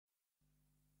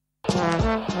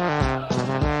Here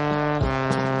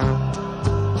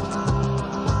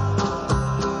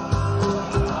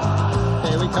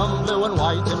we come, blue and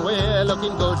white, and we're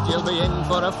looking good. You'll be in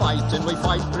for a fight, and we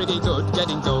fight pretty good.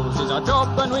 Getting goals is our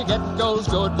job, and we get goals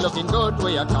good. Looking good,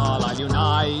 we are Carlisle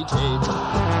United.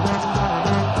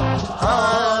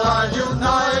 Carlisle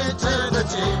United, the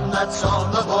team that's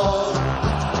on the ball.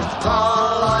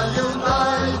 Carlisle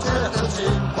United, the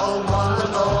team for one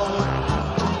and all.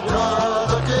 You're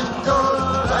looking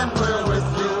good, and we're with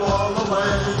you all the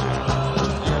way.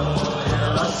 You'll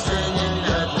hear us singing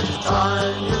every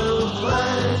time you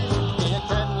play. Here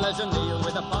Ken Leisure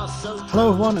with a pass so Hello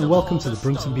everyone and welcome to the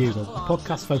BRUNTON Bugle, a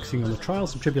podcast focusing on the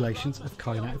trials and tribulations of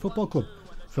Carlisle United Football Club.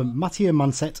 From Matthew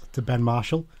Mansett to Ben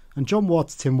Marshall and John Ward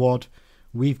to Tim Ward,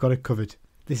 we've got it covered.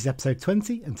 This is episode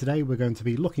 20 and today we're going to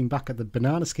be looking back at the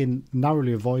banana skin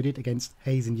narrowly avoided against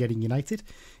Hayes and Yeading United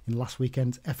in last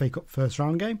weekend's FA Cup first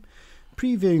round game,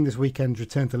 previewing this weekend's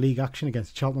return to league action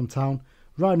against Cheltenham Town,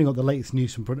 rounding up the latest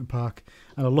news from Brunton Park,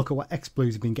 and a look at what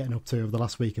ex-Blues have been getting up to over the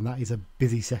last week, and that is a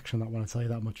busy section, that one, I'll tell you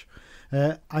that much.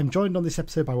 I'm joined on this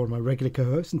episode by one of my regular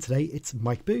co-hosts, and today it's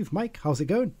Mike Booth. Mike, how's it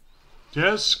going?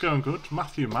 Yeah, it's going good.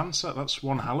 Matthew Mansett, that's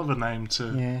one hell of a name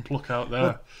to pluck out there.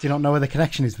 Well, do you not know where the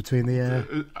connection is between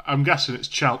the... I'm guessing it's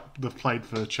they've played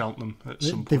for Cheltenham at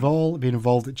some point. They've all been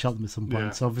involved at Cheltenham at some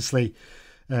point, so obviously...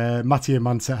 Matthew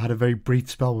Mansett had a very brief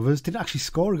spell with us. Didn't actually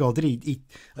score a goal, did he?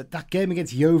 At that game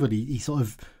against Yeovil, he sort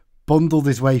of bundled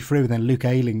his way through, and then Luke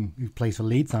Ayling, who plays for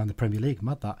Leeds now in the Premier League,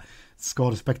 mad that,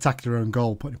 scored a spectacular own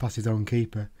goal, putting it past his own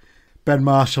keeper. Ben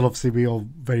Marshall, obviously, we all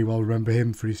very well remember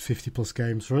him for his 50-plus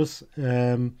games for us. He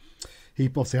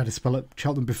obviously had a spell at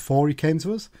Cheltenham before he came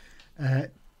to us.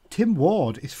 Tim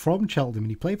Ward is from Cheltenham,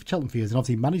 and he played for Cheltenham for years, and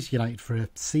obviously managed United for a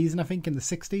season, I think, in the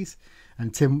 60s.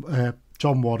 And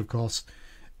John Ward, of course,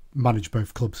 managed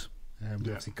both clubs.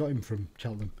 Obviously got him from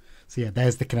Cheltenham. So yeah,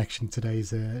 there's the connection to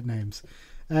today's names.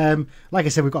 Like I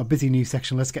said, we've got a busy news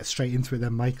section. Let's get straight into it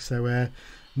then, Mike. So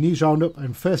news roundup,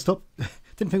 and first up,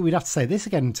 didn't think we'd have to say this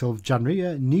again until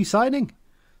January, new signing.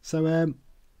 So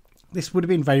this would have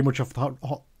been very much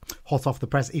hot off the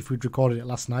press if we'd recorded it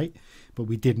last night, but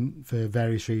we didn't for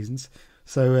various reasons.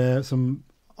 So some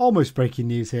almost breaking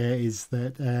news here is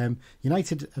that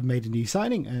United have made a new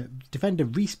signing. Defender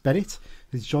Reece Bennett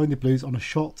has joined the Blues on a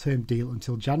short-term deal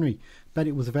until January.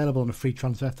 Bennett was available on a free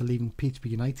transfer after leaving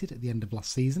Peterborough United at the end of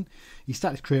last season. He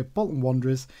started his career at Bolton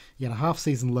Wanderers. He had a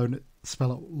half-season loan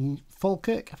spell at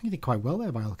Falkirk. I think he did quite well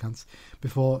there by all accounts,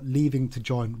 before leaving to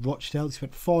join Rochdale. He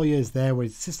spent 4 years there, where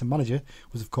his assistant manager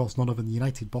was, of course, none other than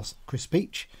United boss Chris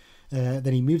Beech.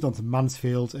 Then he moved on to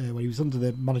Mansfield, where he was under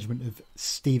the management of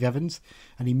Steve Evans,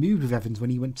 and he moved with Evans when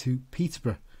he went to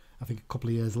Peterborough, I think a couple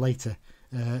of years later.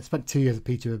 Spent 2 years at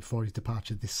Peterborough before his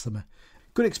departure this summer.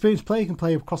 Good experienced player, can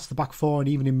play across the back four and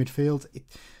even in midfield.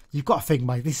 You've got to think,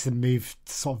 Mike, this is a move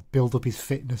to sort of build up his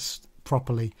fitness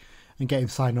properly and get him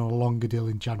signed on a longer deal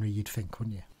in January, you'd think,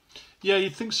 wouldn't you? Yeah,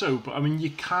 you'd think so, but I mean, you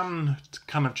can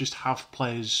kind of just have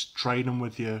players training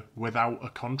with you without a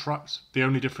contract. The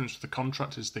only difference with the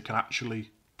contract is they can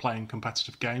actually play in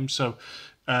competitive games. So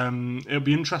it'll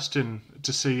be interesting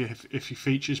to see if he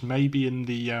features maybe in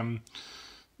the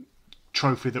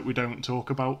trophy that we don't talk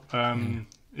about.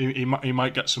 He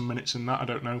might get some minutes in that, I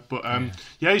don't know. But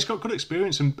he's got good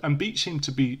experience, and Beach seemed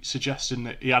to be suggesting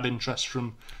that he had interest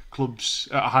from clubs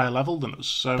at a higher level than us.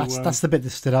 So that's the bit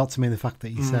that stood out to me, the fact that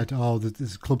he said,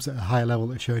 there's clubs at a higher level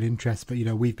that showed interest, but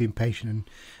we've been patient.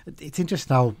 And it's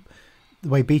interesting how the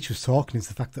way Beach was talking is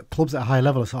the fact that clubs at a high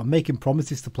level are sort of making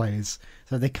promises to players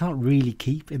that they can't really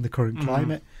keep in the current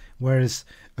climate, whereas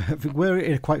I think we're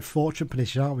in a quite fortunate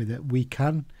position, aren't we, that we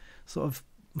can sort of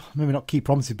maybe not keep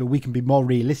promises, but we can be more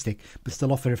realistic but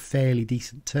still offer a fairly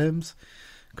decent terms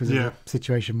because of the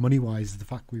situation money-wise, the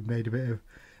fact we've made a bit of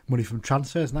money from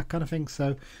transfers and that kind of thing.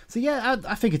 So yeah,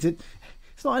 I think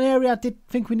it's not an area I did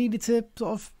think we needed to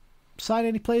sort of sign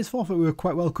any players for. I think we were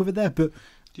quite well covered there, but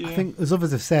I think, as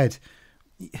others have said,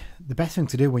 the best thing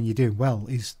to do when you're doing well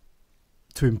is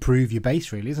to improve your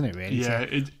base, really, isn't it? Really, yeah.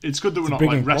 It's good that we're not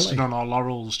like resting on our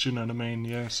laurels. Do you know what I mean?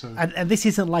 Yeah. So and this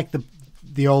isn't like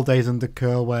the old days under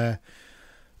Curl, where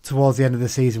towards the end of the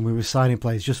season we were signing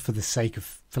players just for the sake of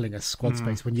filling a squad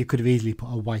space, when you could have easily put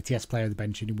a YTS player on the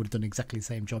bench and he would have done exactly the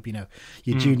same job.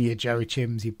 Your junior Joey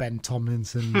Chims, your Ben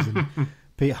Tomlinsons, and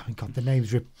Peter. Oh God, the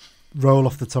names roll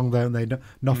off the tongue, don't they?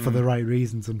 Not for the right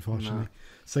reasons, unfortunately. No.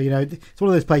 So it's one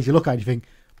of those players you look at and you think,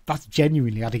 that's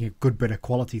genuinely adding a good bit of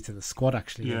quality to the squad,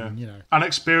 actually. Yeah. And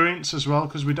experience as well,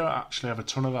 because we don't actually have a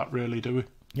ton of that, really, do we?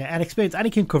 Yeah, and experience, and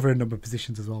he can cover a number of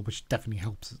positions as well, which definitely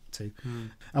helps too.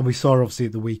 And we saw, obviously,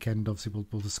 at the weekend, obviously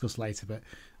we'll discuss later, but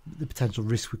the potential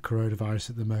risk with coronavirus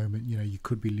at the moment, you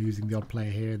could be losing the odd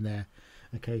player here and there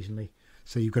occasionally.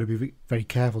 So you've got to be very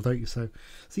careful, don't you? So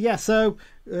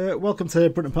welcome to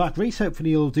Brunton Park. Reece,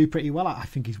 hopefully he'll do pretty well. I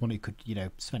think he's one who could,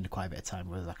 spend quite a bit of time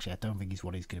with us, actually. I don't think he's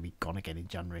one who's going to be gone again in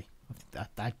January.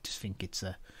 I just think it's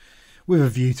with a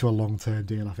view to a long-term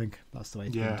deal, I think. That's the way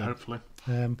it's been done. Hopefully.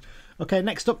 Okay,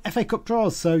 next up, FA Cup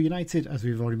draws. So United, as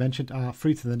we've already mentioned, are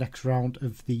through to the next round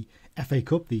of the FA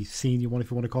Cup, the senior one,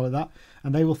 if you want to call it that.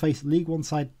 And they will face League One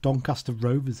side Doncaster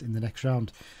Rovers in the next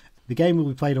round. The game will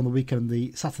be played on the weekend,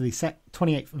 the Saturday set,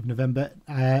 28th of November.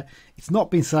 It's not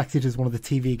been selected as one of the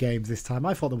TV games this time.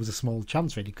 I thought there was a small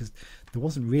chance, really, because there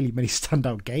wasn't really many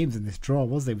standout games in this draw,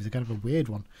 was there? It was kind of a weird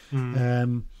one.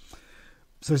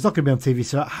 So it's not going to be on TV,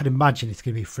 so I'd imagine it's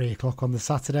going to be 3 o'clock on the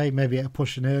Saturday, maybe a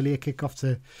push an earlier kick-off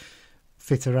to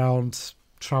fit around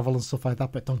travel and stuff like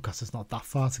that, but Doncaster's not that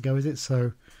far to go, is it?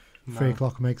 So 3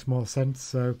 o'clock makes more sense.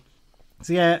 So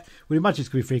yeah, we'd imagine it's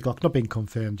going to be 3 o'clock, not being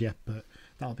confirmed yet, but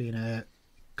that'll be in a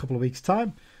couple of weeks'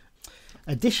 time.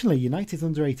 Additionally, United's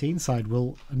under-18 side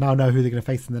will now know who they're going to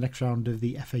face in the next round of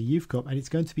the FA Youth Cup, and it's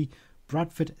going to be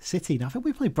Bradford City. Now, I think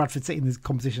we played Bradford City in this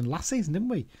competition last season, didn't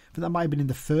we? But that might have been in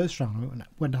the first round and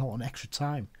went out on extra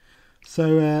time.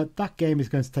 So that game is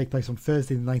going to take place on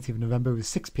Thursday, the 19th of November, with a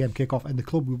 6 p.m. kickoff, and the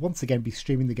club will once again be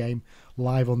streaming the game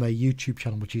live on their YouTube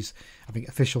channel, which is, I think,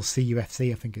 official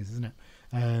CUFC, I think it is, isn't it?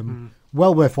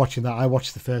 Well worth watching that. I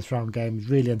watched the first round game. It was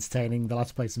really entertaining. The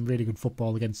lads played some really good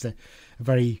football against a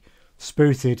very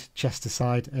spirited Chester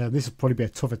side. This will probably be a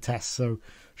tougher test, so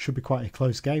should be quite a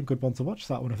close game. Good one to watch,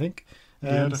 that one, I think.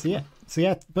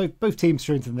 So both teams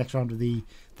through into the next round of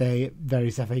their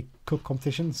various FA Cup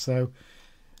competitions. So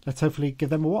let's hopefully give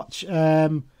them a watch.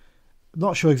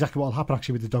 Not sure exactly what will happen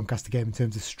actually with the Doncaster game in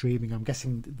terms of streaming. I'm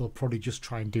guessing they'll probably just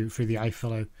try and do it through the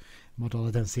iFollow model.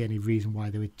 I don't see any reason why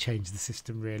they would change the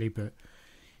system really, but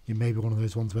it may be one of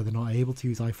those ones where they're not able to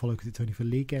use iFollow because it's only for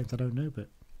league games. I don't know, but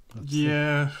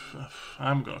I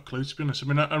haven't got a clue, to be honest. I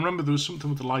mean, I remember there was something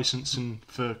with the licensing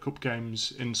for cup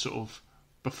games in sort of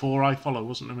before iFollow,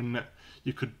 wasn't there? I mean,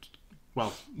 you could,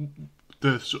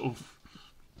 the sort of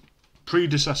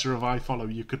predecessor of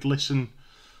iFollow, you could listen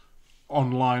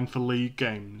online for league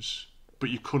games, but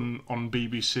you couldn't on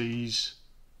BBC's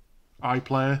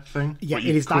iPlayer thing. Yeah, it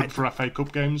is that for FA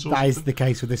Cup games. That is the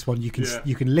case with this one. You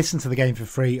can listen to the game for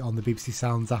free on the BBC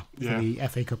Sounds app for the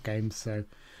FA Cup games.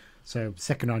 So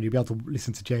second round, you'll be able to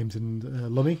listen to James and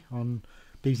Lummy on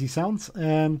BBC Sounds.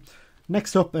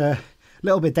 Next up, a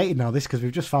little bit dated now this because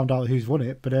we've just found out who's won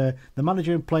it, but the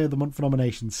Manager and Player of the Month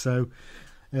nominations. So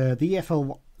the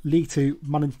EFL League 2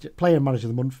 Player and Manager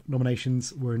of the Month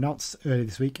nominations were announced earlier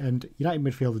this week, and United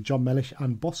midfielder John Mellish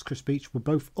and boss Chris Beech were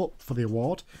both up for the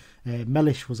award.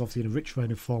 Mellish was obviously in a rich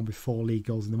vein of form with 4 league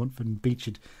goals in the month, and Beech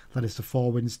had led us to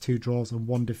 4 wins, 2 draws and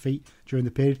 1 defeat during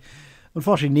the period.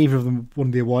 Unfortunately, neither of them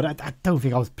won the award. I don't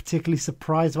think I was particularly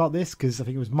surprised about this because I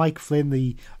think it was Mike Flynn,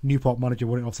 the Newport manager,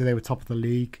 won it. Obviously, they were top of the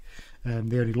league.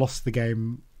 They only lost the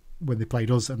game when they played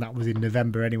us, and that was in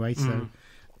November anyway. So,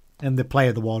 and the player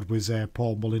of the award was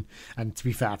Paul Mullen. And to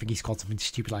be fair, I think he scored something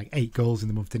stupid like 8 goals in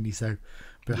the month, didn't he? So,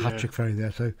 but a hat-trick for him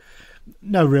there. So,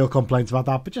 no real complaints about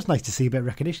that. But just nice to see a bit of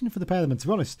recognition for the pair of them. And to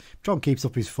be honest, if John keeps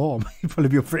up his form, he'll probably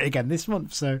be up for it again this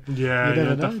month. So,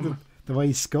 definitely. The way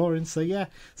he's scoring. So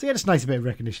just nice bit of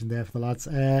recognition there for the lads.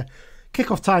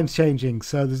 Kick-off times changing.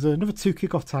 So there's another 2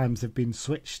 kick-off times have been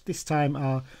switched. This time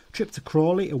our trip to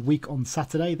Crawley a week on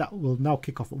Saturday. That will now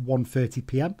kick off at 1:30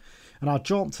 p.m. And our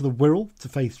jaunt to the Wirral to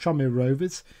face Tranmere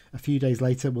Rovers a few days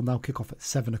later will now kick off at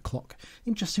 7 o'clock.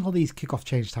 Interesting, all these kick-off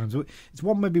change times. It's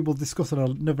one maybe we'll discuss on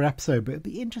another episode, but it'll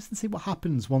be interesting to see what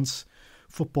happens once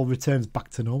football returns back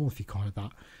to normal, if you call it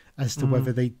that, as to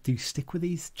whether they do stick with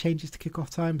these changes to kick-off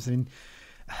times. I mean,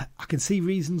 I can see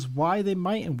reasons why they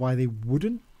might and why they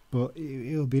wouldn't, but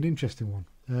it'll be an interesting one.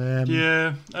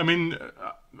 I mean,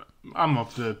 I'm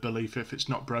of the belief if it's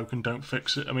not broken, don't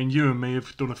fix it. I mean, you and me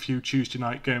have done a few Tuesday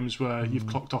night games where you've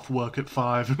clocked off work at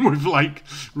 5 and we've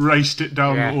raced it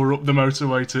down or up the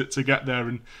motorway to get there.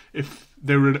 And if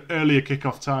there were an earlier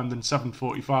kick-off time than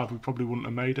 7:45, we probably wouldn't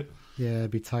have made it. Yeah,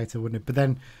 it'd be tighter, wouldn't it? But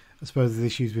then I suppose there's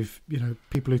issues with,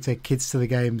 people who take kids to the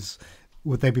games.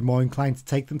 Would they be more inclined to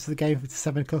take them to the game if it's a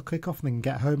 7 o'clock kickoff and then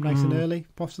get home nice and early?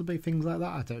 Possibly, things like that.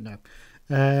 I don't know.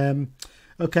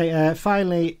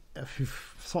 Finally,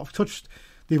 we've sort of touched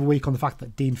the other week on the fact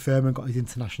that Dean Furman got his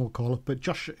international call-up, but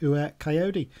Joshua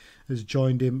Coyote has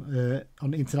joined him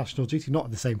on international duty, not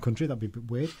in the same country, that'd be a bit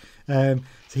weird. So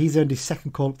he's earned his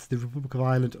second call-up to the Republic of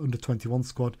Ireland under-21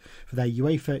 squad for their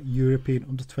UEFA European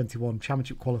under-21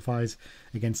 Championship qualifiers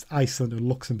against Iceland and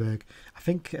Luxembourg. I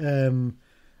think the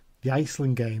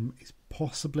Iceland game is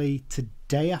possibly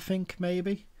today, I think,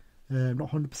 maybe.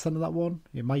 Not 100% of that one.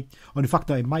 It might, or in fact,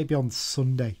 no, it might be on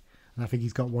Sunday. And I think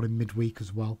he's got one in midweek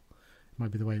as well. It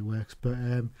might be the way it works. But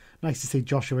nice to see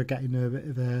Joshua getting a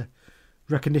bit of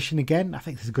recognition again. I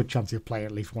think there's a good chance he'll play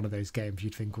at least one of those games,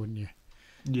 you'd think, wouldn't you?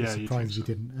 Yeah, surprised he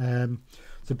didn't.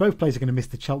 So both players are going to miss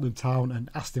the Cheltenham Town and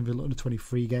Aston Villa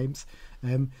under-23 games.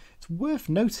 It's worth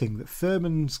noting that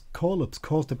Furman's call-ups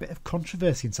caused a bit of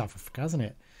controversy in South Africa, hasn't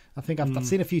it? I think I've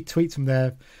seen a few tweets from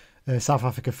their South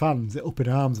Africa fans up in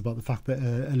arms about the fact that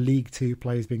a League Two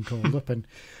player's been called up, and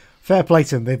fair play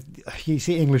to them. You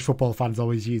see English football fans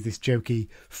always use this jokey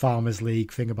Farmers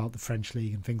League thing about the French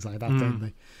League and things like that, don't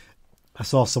they? I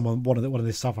saw one of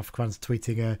the South African fans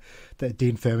tweeting that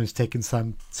Dean Furman's taken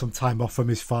some time off from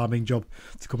his farming job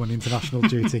to come on international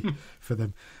duty for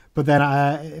them. But then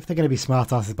if they're going to be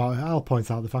smart asses about it, I'll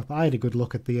point out the fact that I had a good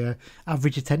look at the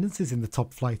average attendances in the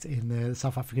top flight in the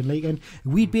South African League, and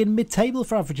we'd be in mid-table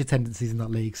for average attendances in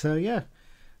that league. So yeah,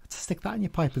 stick that in your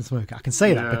pipe and smoke it. I can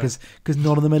say that because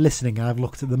none of them are listening and I've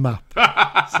looked at the map.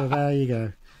 So there you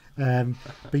go.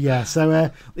 But yeah, so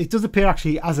it does appear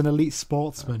actually as an elite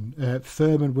sportsman,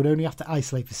 Furman would only have to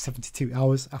isolate for 72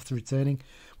 hours after returning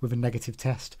with a negative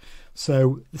test.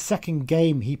 So the second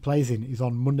game he plays in is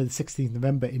on Monday the 16th of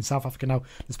November in South Africa. Now,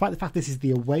 despite the fact this is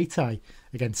the away tie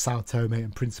against Sao Tome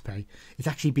and Principe, it's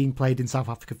actually being played in South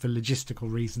Africa for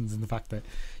logistical reasons and the fact that,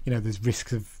 there's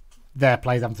risks of their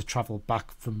players having to travel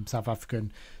back from South Africa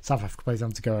and South Africa players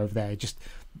having to go over there.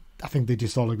 I think they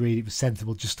just all agreed it was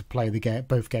sensible just to play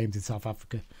both games in South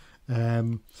Africa.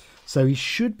 So he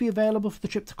should be available for the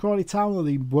trip to Crawley Town, or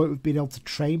he won't have been able to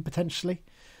train potentially.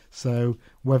 So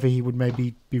whether he would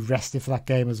maybe be rested for that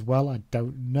game as well, I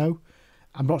don't know.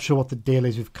 I'm not sure what the deal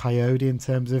is with Coyote in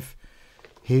terms of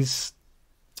his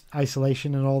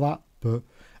isolation and all that, but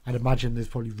I'd imagine there's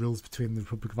probably rules between the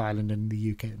Republic of Ireland and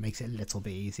the UK that makes it a little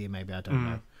bit easier, maybe, I don't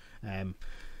know.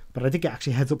 But I did get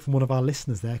actually heads up from one of our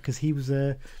listeners there, because he was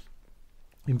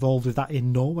involved with that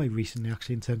in Norway recently,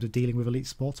 actually, in terms of dealing with elite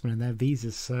sportsmen and their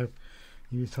visas. So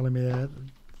he was telling me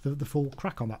the full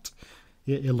crack on that.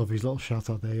 He'll love his little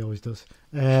shout out there, he always does.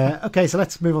 Okay, so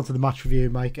let's move on to the match review,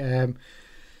 Mike.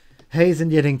 Hayes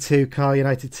and Yeading 2, Carl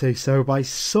United 2. So by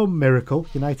some miracle,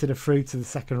 United are through to the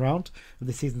second round of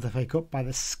the season's FA Cup by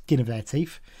the skin of their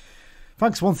teeth.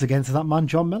 Thanks once again to that man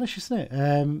John Mellish, isn't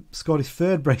it? Scored his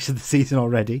third brace of the season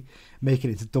already,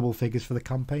 making it to double figures for the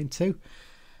campaign too.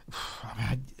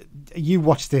 You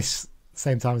watched this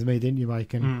same time as me, didn't you,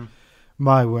 Mike? And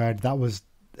my word, that was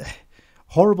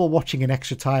horrible watching in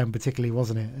extra time, particularly,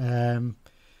 wasn't it?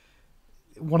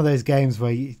 One of those games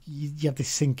where you have this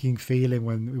sinking feeling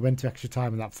when we went to extra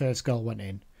time and that first goal went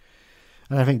in.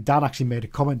 And I think Dan actually made a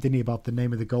comment, didn't he, about the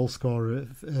name of the goal scorer,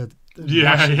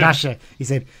 Nasher. He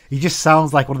said, he just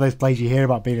sounds like one of those players you hear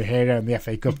about being a hero in the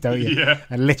FA Cup, don't you? Yeah.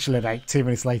 And literally, like 2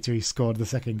 minutes later, he scored the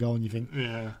second goal, and you think,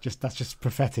 that's just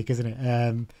prophetic, isn't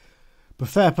it? But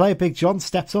fair play, Big John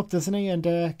steps up, doesn't he, and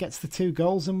gets the 2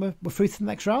 goals, and we're through to the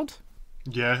next round.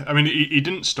 Yeah, I mean, he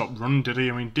didn't stop running, did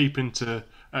he? I mean, deep into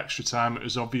extra time, it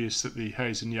was obvious that the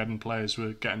Hayes and Yeading players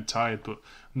were getting tired, but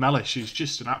Mellish is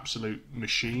just an absolute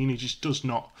machine. He just does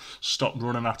not stop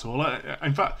running at all.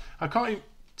 In fact,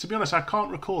 to be honest, I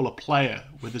can't recall a player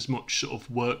with as much sort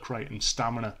of work rate and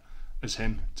stamina as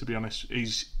him, to be honest.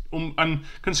 He's and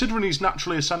considering he's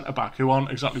naturally a centre-back who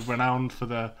aren't exactly renowned for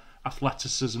their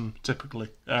athleticism typically,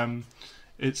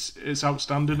 it's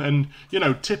outstanding. And,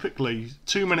 typically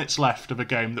 2 minutes left of a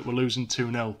game that we're losing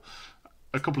 2-0,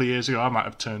 a couple of years ago I might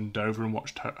have turned over and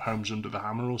watched Homes Under the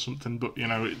Hammer or something, but, you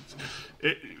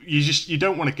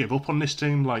don't want to give up on this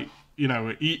team. Like,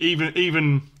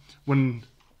 even when,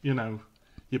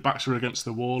 your backs are against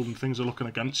the wall and things are looking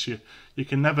against you, you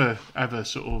can never, ever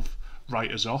sort of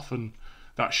write us off, and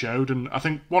that showed. And I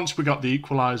think once we got the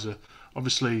equaliser,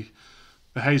 obviously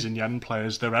the Hayes and Yeading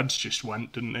players, their heads just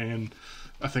went, didn't they? And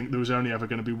I think there was only ever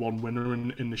going to be one winner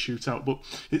in the shootout. But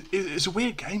it's a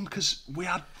weird game because we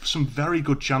had some very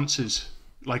good chances.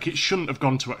 Like, it shouldn't have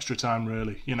gone to extra time,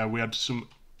 really. We had some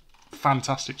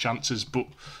fantastic chances, but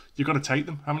you've got to take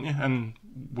them, haven't you? And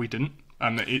we didn't.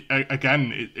 And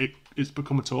it's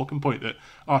become a talking point that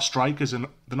our strikers, they're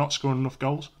not scoring enough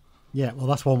goals. Yeah, well,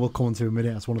 that's one we'll come on to in a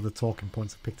minute. That's one of the talking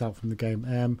points I picked out from the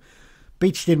game.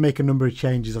 Beach did make a number of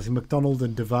changes. I think McDonald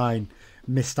and Devine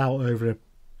missed out over a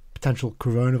potential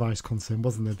coronavirus concern,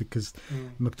 wasn't there? Because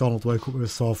McDonald woke up with a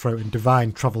sore throat and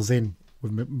Devine travels in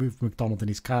with McDonald in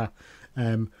his car.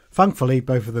 Thankfully,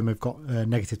 both of them have got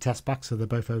negative tests back, so they're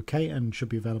both okay and should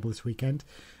be available this weekend.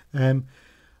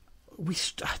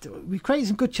 We've created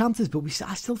some good chances, but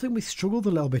I still think we struggled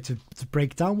a little bit to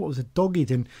break down what was a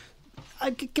dogged, and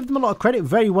I give them a lot of credit.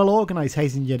 Very well organised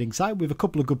Hayes and Yeading side with a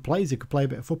couple of good players who could play a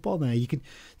bit of football there. You can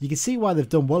see why they've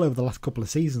done well over the last couple of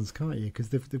seasons, can't you? Because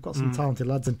they've got some talented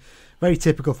lads, and very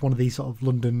typical for one of these sort of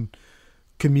London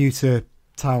commuter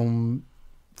town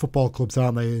football clubs,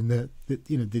 aren't they? And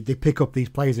they pick up these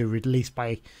players who are released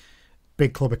by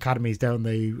big club academies down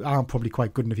there who aren't probably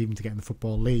quite good enough even to get in the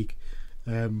Football League.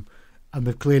 And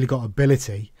they've clearly got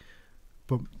ability,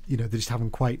 but they just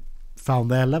haven't quite found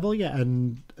their level yet.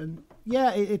 And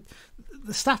yeah,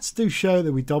 the stats do show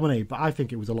that we dominate, but I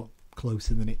think it was a lot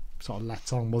closer than it sort of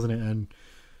let on, wasn't it? And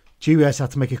Dewhurst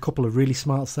had to make a couple of really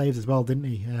smart saves as well, didn't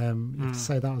he? You have to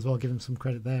say that as well, give him some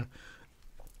credit there.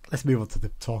 Let's move on to the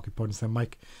talking points then,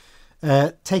 Mike.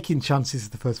 Taking chances is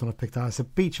the first one I picked out. So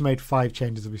Beach made 5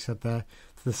 changes, as we said there,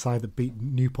 to the side that beat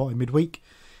Newport in midweek.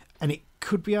 And it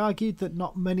could be argued that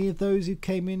not many of those who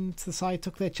came into the side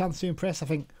took their chance to impress. I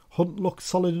think Hunt looked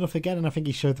solid enough again, and I think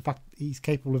he showed the fact he's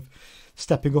capable of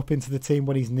stepping up into the team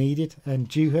when he's needed. And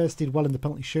Dewhurst did well in the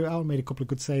penalty shootout, made a couple of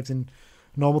good saves in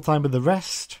normal time. But the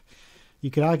rest,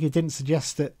 you could argue, didn't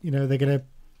suggest that they're going to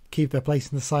keep their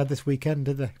place in the side this weekend,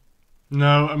 did they?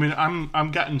 No, I mean,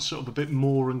 I'm getting sort of a bit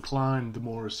more inclined the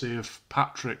more I see of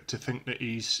Patrick to think that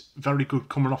he's very good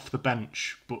coming off the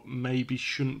bench, but maybe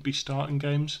shouldn't be starting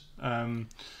games. I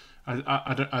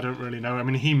don't really know. I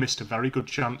mean, he missed a very good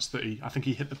chance that I think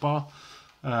he hit the bar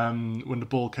when the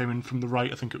ball came in from the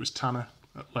right. I think it was Tanner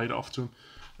that laid it off to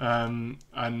him.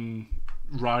 And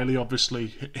Riley obviously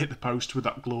hit the post with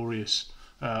that glorious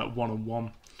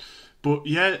one-on-one. But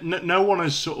yeah, no one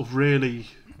has sort of really,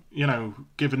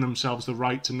 given themselves the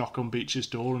right to knock on Beach's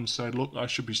door and say, look, I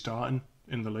should be starting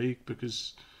in the league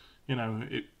because, I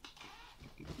mean,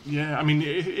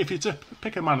 if you're to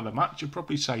pick a man of the match, you'd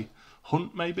probably say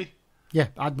Hunt, maybe. Yeah,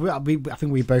 I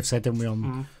think we both said, didn't we,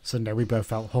 on Sunday, we both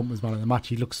felt Hunt was man of the match.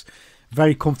 He looks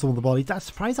very comfortable with the ball. I'm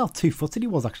surprised how two-footed he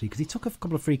was, actually, because he took a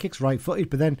couple of free kicks right-footed,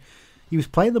 but then he was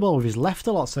playing the ball with his left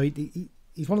a lot, so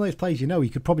he's one of those players, he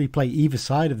could probably play either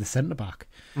side of the centre-back.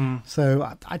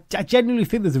 So I genuinely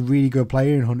think there's a really good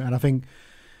player in Hunt, and I think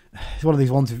it's one of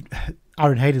these ones, if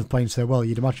Aaron Hayden's playing so well,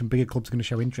 you'd imagine bigger clubs are going to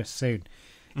show interest soon.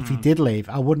 If he did leave,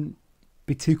 I wouldn't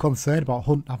be too concerned about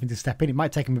Hunt having to step in. It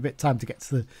might take him a bit of time to get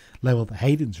to the level that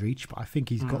Hayden's reached, but I think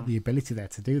he's got the ability there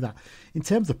to do that. In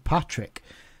terms of Patrick,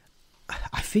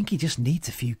 I think he just needs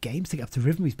a few games to get up to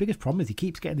rhythm. His biggest problem is he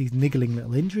keeps getting these niggling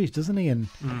little injuries, doesn't he? And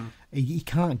he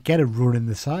can't get a run in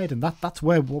the side, and that's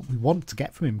what we want to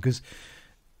get from him, because,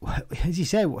 as you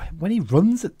say, when he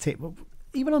runs at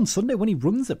even on Sunday, when he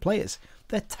runs at players,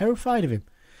 they're terrified of him.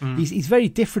 He's very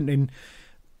different. In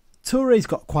Touré's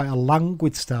got quite a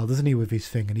languid style, doesn't he, with his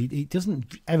thing, and he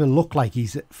doesn't ever look like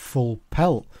he's at full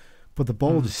pelt, but the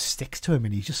ball just sticks to him,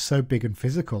 and he's just so big and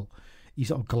physical. He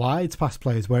sort of glides past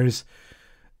players, whereas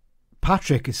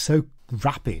Patrick is so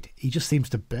rapid, he just seems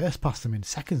to burst past them in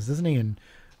seconds, doesn't he? And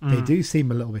they do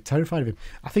seem a little bit terrified of him.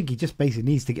 I think he just basically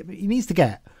needs to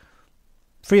get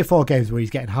 3 or 4 games where he's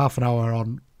getting half an hour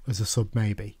on as a sub,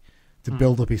 maybe, to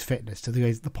build up his fitness to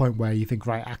the point where you think,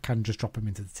 right, I can just drop him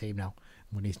into the team now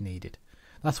when he's needed.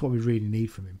 That's what we really need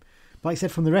from him. But like I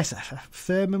said, from the rest,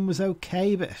 Thurman was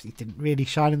okay, but he didn't really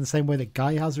shine in the same way that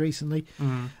Guy has recently.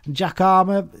 And Jack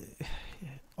Armour,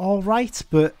 all right,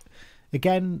 but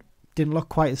again, didn't look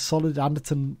quite as solid.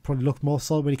 Anderton probably looked more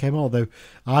solid when he came on, although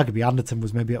arguably Anderton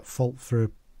was maybe at fault for a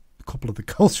couple of the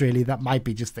goals, really. That might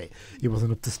be just that he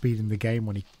wasn't up to speed in the game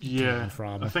when he came on for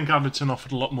Armour. I think Anderton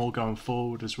offered a lot more going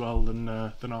forward as well than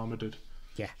Armour did.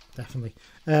 Yeah, definitely.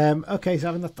 Okay, so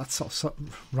having that sort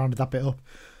of rounded that bit up.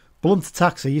 Blunt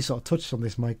attack, so you sort of touched on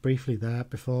this, Mike, briefly there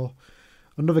before.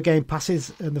 Another game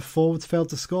passes and the forwards failed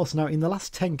to score. So now in the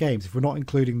last 10 games, if we're not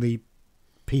including the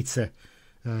Pizza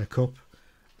Cup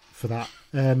for that,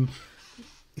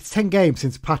 it's 10 games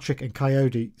since Patrick and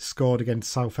Coyote scored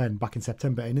against Southend back in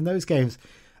September. And in those games,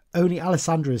 only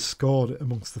Alessandra has scored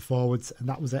amongst the forwards, and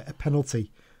that was a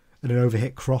penalty and an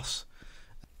overhit cross.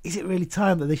 Is it really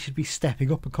time that they should be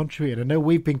stepping up and contributing? I know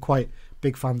we've been quite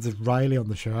big fans of Riley on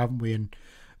the show, haven't we? And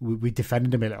we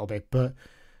defended him a little bit, but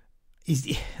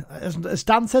as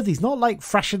Dan says, he's not like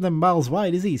thrashing them miles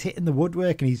wide, is he? He's hitting the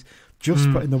woodwork and he's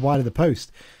just putting the wide of the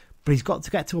post. But he's got to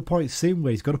get to a point soon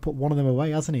where he's got to put one of them away,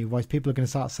 hasn't he? Otherwise people are going to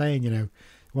start saying,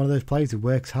 one of those players who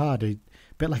works hard, a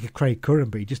bit like a Craig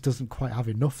Curran, but he just doesn't quite have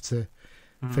enough to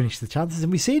finish the chances.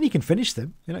 And we've seen he can finish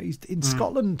them. You know, he's in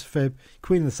Scotland for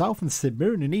Queen of the South and St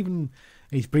Mirren, and even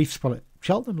in his brief spell at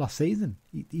Cheltenham last season,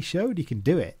 he showed he can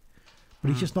do it.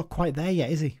 But he's just not quite there yet,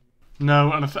 is he?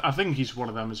 No, and I think he's one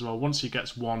of them as well. Once he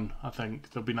gets one, I think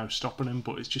there'll be no stopping him.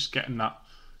 But it's just getting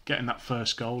that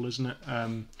first goal, isn't it?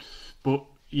 But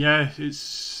yeah,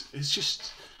 it's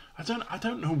just I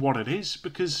don't know what it is,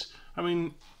 because I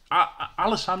mean,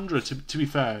 Alessandra, to be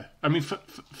fair, I mean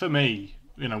for me,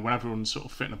 you know, when everyone's sort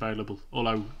of fit and available,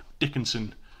 although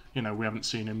Dickinson, you know, we haven't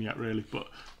seen him yet really, but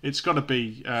it's got to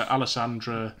be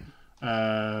Alessandra,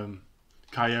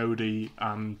 Coyote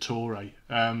and Torre.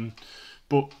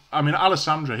 But I mean,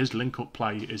 Alessandra, his link-up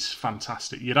play is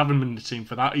fantastic. You'd have him in the team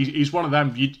for that. He's one of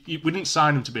them. We didn't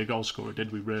sign him to be a goal scorer,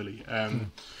 did we? Really?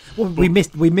 Well, we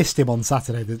missed him on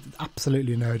Saturday. There's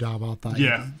absolutely no doubt about that.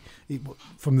 Yeah.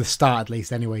 From the start, at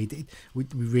least. Anyway, we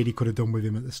really could have done with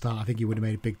him at the start. I think he would have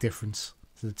made a big difference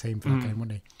to the team for that game,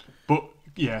 wouldn't he? But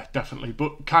yeah, definitely.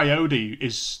 But Coyote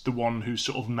is the one who's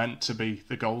sort of meant to be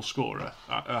the goal scorer,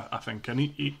 I think, and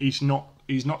he's not.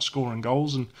 He's not scoring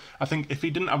goals, and I think if he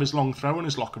didn't have his long throw in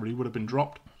his locker, he would have been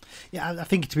dropped. Yeah, I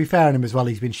think to be fair on him as well,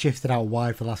 he's been shifted out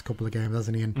wide for the last couple of games,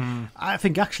 hasn't he? And I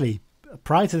think actually,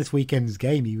 prior to this weekend's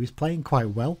game, he was playing quite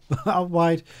well out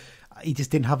wide. He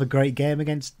just didn't have a great game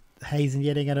against Hayes and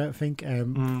Yeading, I don't think.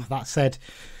 That said,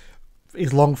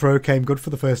 his long throw came good for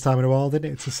the first time in a while,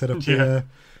 didn't it? To set up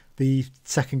the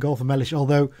second goal for Mellish.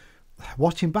 Although,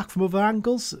 watching back from other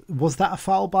angles, was that a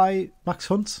foul by Max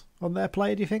Hunt on their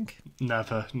play, do you think?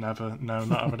 Never. No,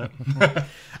 not having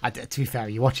it. To be fair,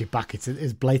 you watch it back, it's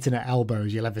as blatant at elbow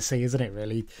as you'll ever see, isn't it,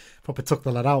 really? Proper took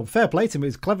the lad out. Fair play to him, it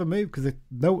was a clever move because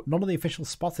none of the officials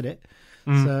spotted it.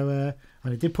 So,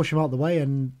 and it did push him out of the way,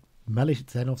 and Mellish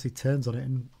then obviously turns on it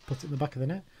and puts it in the back of the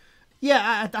net.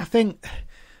 Yeah, I think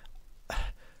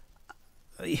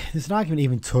there's an argument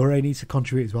even Toure needs to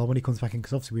contribute as well when he comes back in,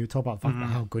 because obviously we were talking about the fact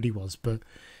about how good he was, but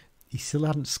he still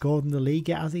hadn't scored in the league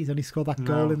yet, has he? He's only scored that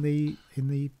goal in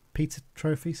the Peter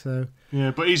Trophy, so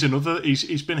yeah. But he's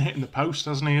he's been hitting the post,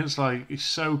 hasn't he? It's like he's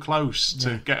so close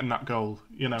to getting that goal.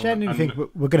 You know, genuinely think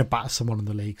we're going to batter someone in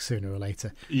the league sooner or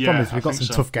later. Yeah, problem is we've got some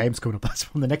tough games coming up. That's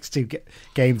one. The next two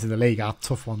games in the league are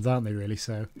tough ones, aren't they? Really,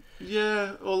 so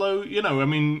yeah. Although you know, I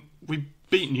mean, we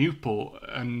beat Newport,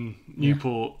 and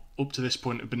Newport up to this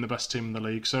point have been the best team in the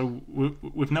league, so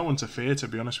we've no one to fear, to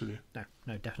be honest with you.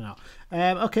 No, definitely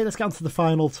not. Okay, let's get on to the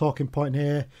final talking point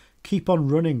here. Keep on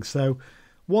running. So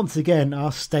once again,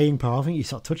 our staying power, I think you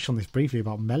sort of touched on this briefly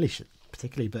about Mellish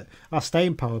particularly, but our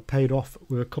staying power paid off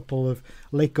with a couple of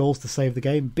late goals to save the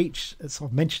game. Beach sort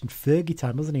of mentioned Fergie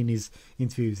time, wasn't he, in his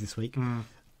interviews this week?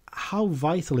 How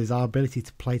vital is our ability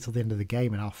to play till the end of the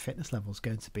game and our fitness levels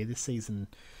going to be this season?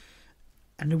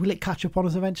 And will it catch up on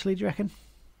us eventually, do you reckon?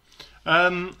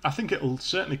 I think it'll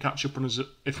certainly catch up on us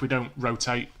if we don't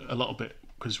rotate a little bit,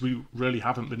 because we really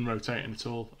haven't been rotating at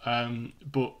all.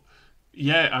 But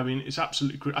yeah, I mean, it's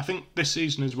absolutely great. I think this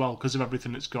season as well, because of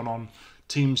everything that's gone on,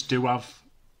 teams do have,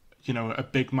 you know, a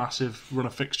big, massive run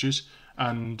of fixtures,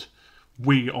 and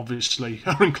we obviously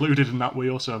are included in that. We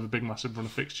also have a big, massive run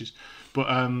of fixtures. But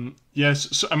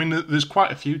yes, so, I mean, there's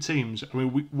quite a few teams. I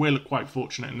mean, we're quite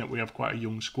fortunate in that we have quite a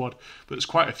young squad, but there's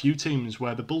quite a few teams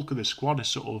where the bulk of the squad is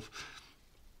sort of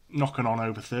knocking on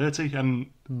over 30, and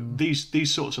these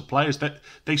sorts of players that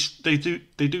they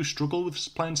do struggle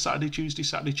with playing Saturday,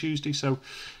 Tuesday. So,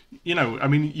 you know, I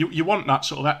mean, you want that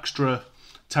sort of extra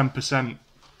 10%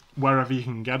 wherever you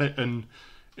can get it, and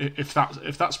if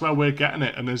that's where we're getting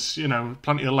it, and there's, you know,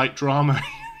 plenty of late drama,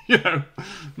 you know,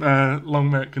 long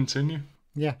may it continue.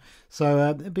 Yeah, so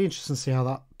it'd be interesting to see how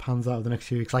that pans out over the next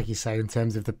few weeks. Like you say, in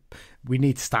terms of we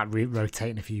need to start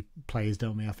rotating a few players,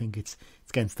 don't we? I think it's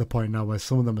getting to the point now where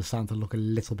some of them are starting to look a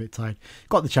little bit tired.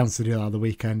 Got the chance to do that on the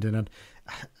weekend, and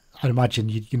I'd imagine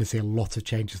you're going to see a lot of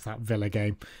changes to that Villa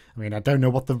game. I mean, I don't know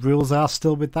what the rules are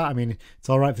still with that. I mean, it's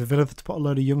all right for Villa to put a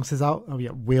load of youngsters out. Oh,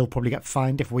 yeah, we'll probably get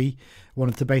fined if we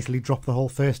wanted to basically drop the whole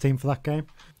first team for that game.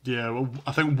 Yeah, well,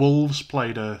 I think Wolves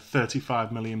played a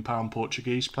 £35 million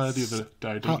Portuguese player the other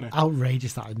day, didn't they?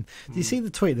 Outrageous that. And do you see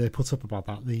the tweet they put up about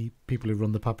that? The people who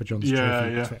run the Papa John's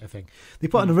Trophy Twitter thing. They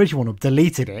put an original one up,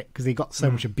 deleted it because he got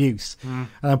so much abuse, and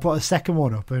then put a second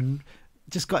one up and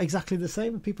just got exactly the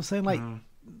same. And people saying like,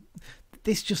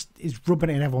 this just is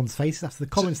rubbing it in everyone's faces after the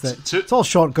comments. It's all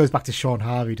Sean, goes back to Sean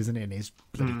Harvey, doesn't it, and his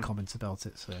bloody comments about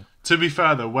it. So, to be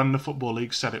fair though, when the Football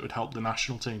League said it would help the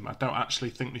national team, I don't actually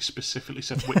think they specifically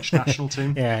said which national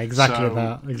team. Yeah, exactly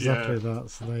that.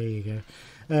 So there you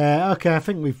go. Okay, I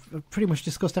think we've pretty much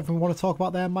discussed everything we want to talk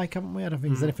about there, Mike, haven't we? I don't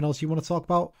think there's anything else you want to talk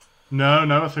about. No,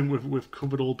 I think we've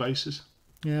covered all bases.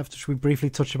 Yeah, should we briefly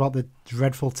touch about the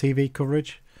dreadful TV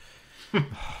coverage?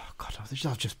 God,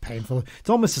 that's just painful. It's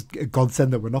almost a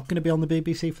godsend that we're not going to be on the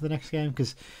BBC for the next game,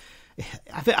 because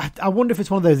I wonder if it's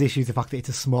one of those issues, the fact that it's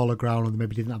a smaller ground and they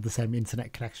maybe didn't have the same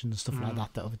internet connection and stuff like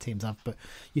that other teams have. But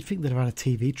you'd think they'd have had a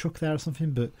TV truck there or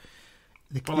something. But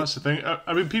well, that's the thing.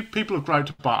 I mean, people have griped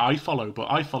about iFollow, but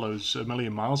iFollow's a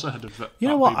million miles ahead of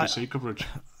BBC coverage.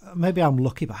 Maybe I'm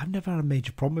lucky, but I've never had a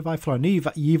major problem with iFollow. I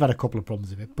know you've had a couple of problems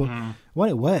with it, but when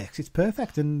it works, it's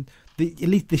perfect. And at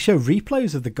least they show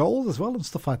replays of the goals as well and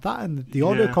stuff like that, and the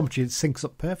audio commentary syncs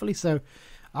up perfectly. So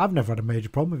I've never had a major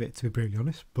problem with it, to be brutally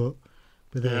honest. But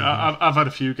I've had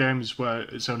a few games where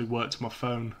it's only worked on my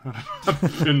phone.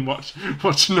 I've been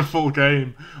watching the full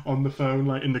game on the phone,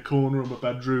 like in the corner of my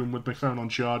bedroom with my phone on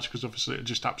charge, because obviously it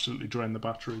just absolutely drained the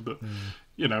battery. But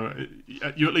you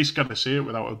at least get to see it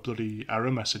without a bloody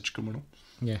error message coming up.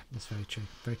 Yeah, that's very true.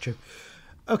 Very true.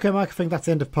 Okay, Mike, I think that's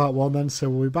the end of part 1 then. So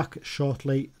we'll be back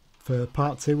shortly for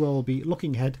part 2, where we'll be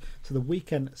looking ahead to the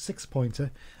weekend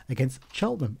 6-pointer against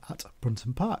Cheltenham at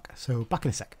Brunton Park. So back in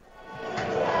a sec.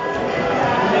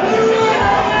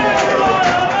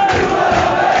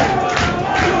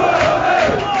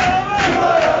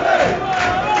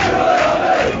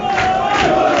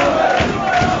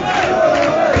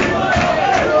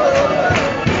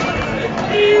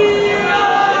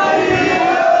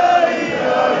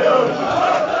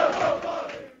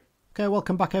 Okay,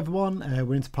 welcome back everyone.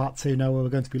 We're into part 2 now, where we're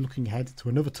going to be looking ahead to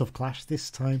another tough clash,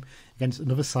 this time against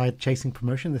another side chasing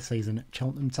promotion this season,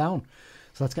 Cheltenham Town.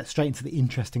 So let's get straight into the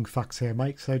interesting facts here,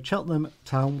 Mike. So Cheltenham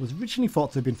Town was originally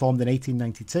thought to have been formed in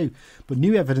 1892, but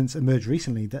new evidence emerged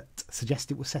recently that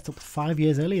suggests it was set up 5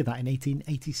 years earlier, that in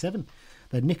 1887.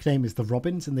 Their nickname is the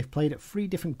Robins, and they've played at 3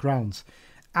 different grounds: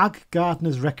 Ag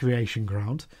Gardner's Recreation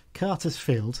Ground, Carter's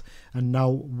Field, and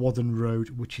now Whaddon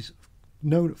Road, which is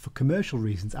known for commercial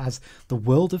reasons as the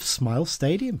World of Smile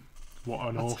Stadium. What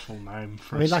an awful name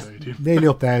for a stadium. Nearly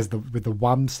up there with the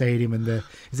Wham Stadium and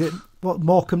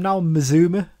Morecambe now?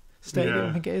 Mazuma Stadium,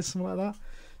 I think it is, something like that.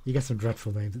 You get some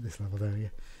dreadful names at this level, don't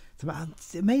you?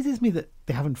 It amazes me that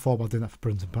they haven't thought about doing that for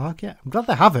Brunton Park yet. I'm glad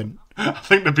they haven't. I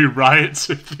think there'd be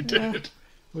riots if they did.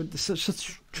 Well,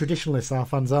 such traditionalists, our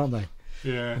fans, aren't they?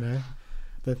 Yeah.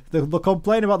 They'll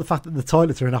complain about the fact that the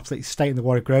toilets are in absolute state in the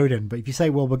Warwick Road End, but if you say,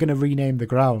 well, we're going to rename the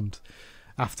ground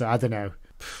after, I don't know,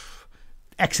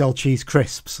 XL Cheese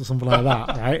Crisps or something like that,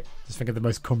 right? Just think of the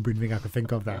most Cumbrian thing I could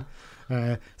think of there.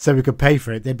 So we could pay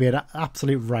for it. They'd be an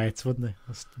absolute riot, wouldn't they?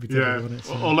 Wouldn't it?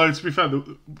 So, although, to be fair,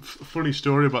 the funny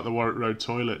story about the Warwick Road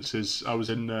toilets is I was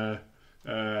in there,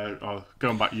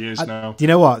 going back years now. Do you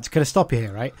know what? Can I stop you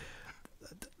here, right?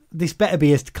 This better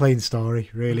be a clean story,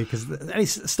 really, because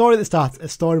it's a story that starts, a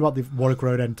story about the Warwick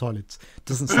Road End toilets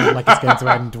doesn't sound like it's going to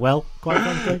end well, quite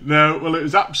frankly. No, well, it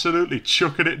was absolutely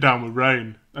chucking it down with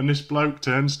rain, and this bloke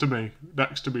turns to me,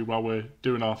 next to me while we're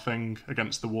doing our thing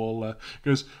against the wall there,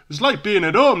 goes, "It's like being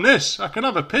at home, this. I can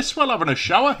have a piss while having a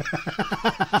shower."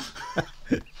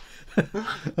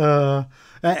 And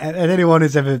anyone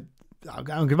who's ever... I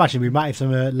can imagine we might have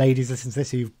some ladies listening to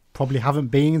this who probably haven't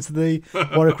been into the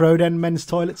Warwick Road End men's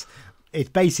toilets. It's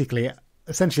basically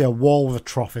essentially a wall with a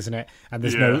trough, isn't it? And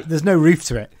there's no roof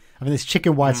to it. I mean, there's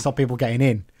chicken wire to stop people getting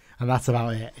in, and that's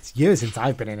about it. It's years since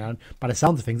I've been in, and by the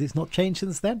sound of things, it's not changed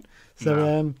since then.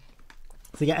 So,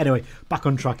 anyway, back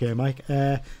on track here, Mike.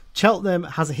 Cheltenham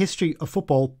has a history of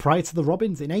football prior to the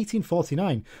Robins. In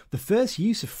 1849, the first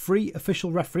use of 3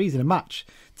 official referees in a match,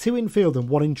 2 in field and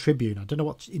 1 in tribune. I don't know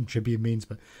what in tribune means,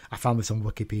 but I found this on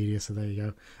Wikipedia, so there you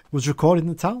go. Was recorded in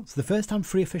the town. So the first time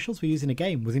 3 officials were used in a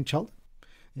game was in Cheltenham.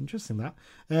 Interesting, that.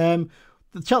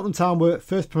 The Cheltenham Town were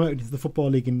first promoted into the Football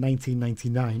League in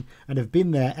 1999 and have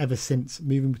been there ever since,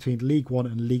 moving between League One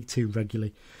and League Two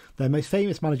regularly. Their most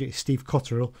famous manager is Steve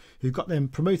Cotterill, who got them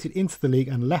promoted into the league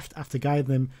and left after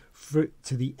guiding them through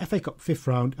to the FA Cup 5th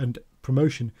round and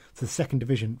promotion to the 2nd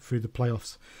Division through the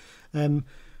playoffs.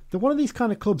 They're one of these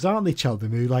kind of clubs, aren't they,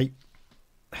 Cheltenham, who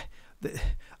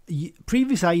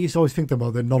previously I used to always think them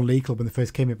were the non-league club when they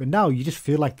first came in, but now you just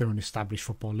feel like they're an established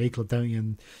football league club, don't you?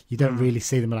 And you don't really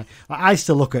see them like I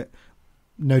still look at,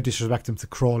 no disrespect them, to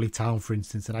Crawley Town, for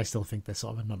instance, and I still think they're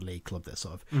sort of a non-league club. They're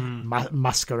sort of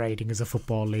masquerading as a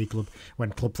football league club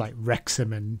when clubs like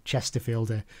Wrexham and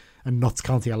Chesterfield and Notts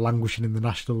County are languishing in the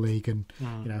National League, and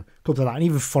clubs like that. And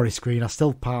even Forest Green,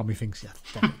 part of me thinks,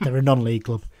 they're a non-league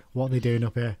club. What are they doing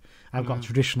up here? I've got a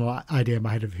traditional idea in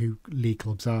my head of who league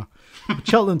clubs are. But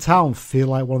Cheltenham Town feel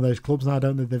like one of those clubs now,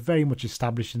 don't they? They're very much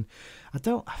established, and I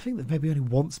think they've maybe only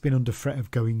once been under threat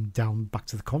of going down back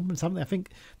to the conference, haven't they? I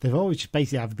think they've always just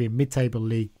basically either been mid-table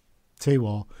League Two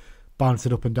or bounced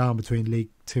up and down between League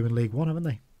Two and League One, haven't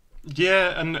they?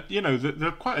 Yeah, and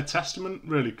they're quite a testament,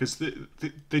 really, because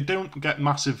they don't get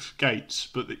massive gates,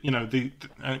 but they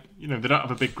don't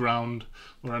have a big ground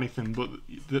or anything, but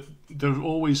they're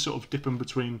always sort of dipping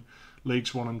between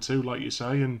Leagues 1 and 2, like you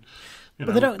say, and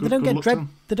but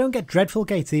they don't get dreadful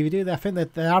gates either, do they? I think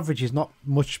that the average is not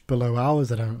much below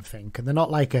ours, I don't think, and they're not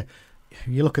like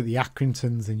you look at the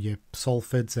Accringtons and your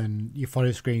Salfords and your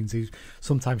Forest Greens, who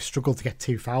sometimes struggle to get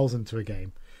 2,000 to a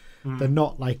game. They're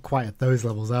not like quite at those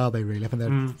levels, are they? Really, I think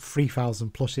they're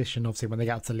 3,000 plus-ish, and obviously when they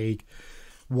get up to League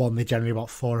 1, they're generally about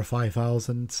 4,000 or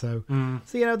 5,000. So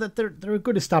that they're a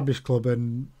good established club,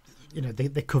 and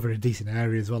they cover a decent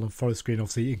area as well. And Forest Green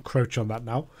obviously encroach on that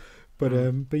now. But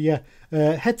yeah,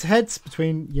 head-to-heads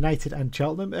between United and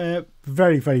Cheltenham,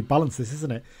 very, very balanced. This,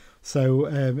 isn't it? So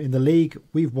in the league,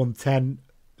 we've won 10.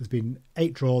 There's been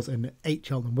 8 draws and 8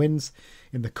 Cheltenham wins.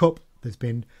 In the cup, there's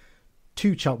been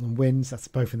 2 Cheltenham wins, that's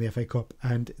both in the FA Cup,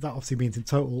 and that obviously means in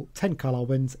total 10 Carlisle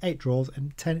wins, 8 draws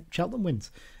and 10 Cheltenham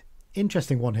wins.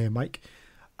 Interesting one here, Mike.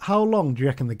 How long do you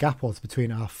reckon the gap was between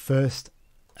our first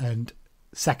and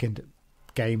second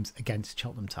games against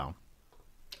Cheltenham Town?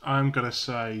 I'm going to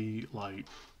say like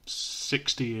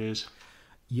 60 years.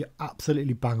 You're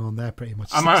absolutely bang on there pretty much.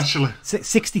 I'm actually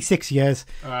 66 years.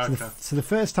 Okay. So the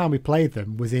first time we played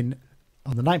them was on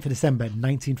the 9th of December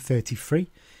 1933.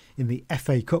 In the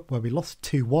FA Cup, where we lost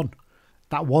 2-1.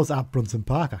 That was at Brunton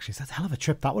Park, actually. So that's a hell of a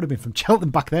trip that would have been from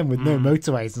Cheltenham back then with no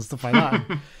motorways and stuff like that.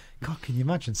 And, God, can you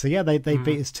imagine? So yeah, they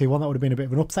beat us 2-1. That would have been a bit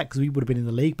of an upset because we would have been in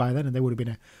the league by then and they would have been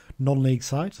a non-league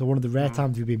side. So one of the rare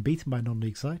times we've been beaten by a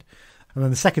non-league side. And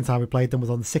then the second time we played them was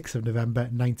on the 6th of November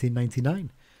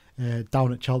 1999.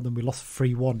 Down at Cheltenham, we lost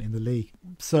 3-1 in the league.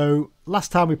 So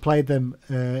last time we played them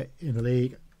in the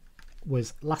league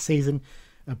was last season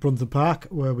at Brunton Park,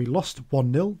 where we lost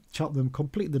 1-0. Cheltenham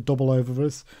completed the double over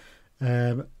us.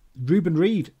 Ruben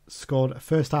Reid scored a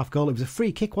first half goal. It was a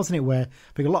free kick, wasn't it? Where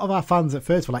I think a lot of our fans at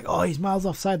first were like, "Oh, he's miles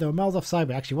offside." They were miles offside,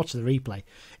 but actually watch the replay.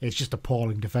 It's just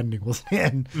appalling defending, wasn't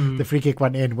it? And the free kick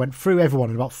went through everyone,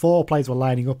 and about 4 players were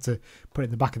lining up to put it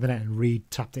in the back of the net, and Reid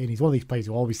tapped it in. He's one of these players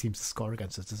who always seems to score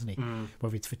against us, doesn't he?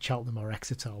 Whether it's for Cheltenham or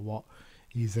Exeter or what,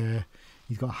 he's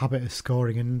got a habit of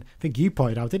scoring. And I think you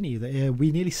pointed out, didn't you, that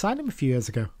we nearly signed him a few years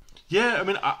ago. Yeah, I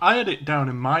mean, I had it down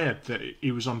in my head that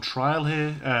he was on trial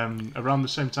here around the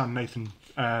same time Nathan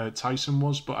Tyson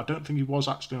was, but I don't think he was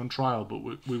actually on trial. But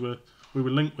we were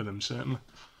linked with him, certainly.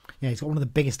 Yeah, he's got one of the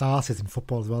biggest arses in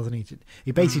football as well, isn't he?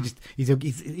 He basically he's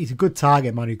a good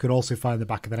target man who could also find the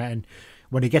back of the net, and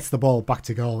when he gets the ball back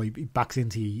to goal, he backs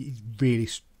into you. He's really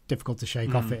difficult to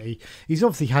shake off it. He's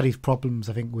obviously had his problems,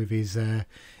 I think, with his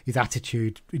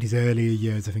attitude in his earlier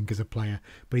years, I think, as a player.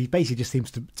 But he basically just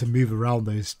seems to move around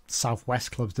those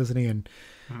southwest clubs, doesn't he? And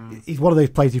he's one of those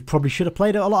players who probably should have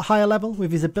played at a lot higher level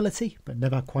with his ability, but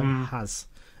never quite has.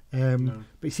 No.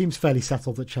 But he seems fairly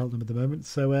settled at Cheltenham at the moment.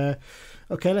 So,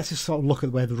 okay, let's just sort of look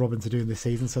at where the Robins are doing this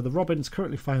season. So the Robins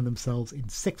currently find themselves in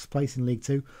 6th place in League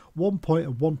 2, 1 point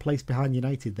and 1 place behind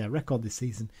United. Their record this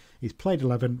season is played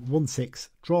 11, won 6,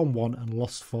 drawn 1 and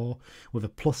lost 4 with a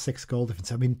 +6 goal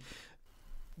difference. I mean,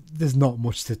 there's not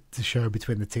much to show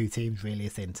between the two teams, really,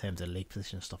 in terms of league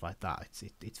position and stuff like that.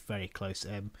 It's very close.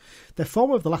 Their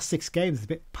form of the last 6 games is a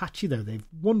bit patchy, though. They've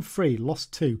won 3,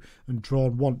 lost 2 and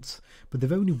drawn once, but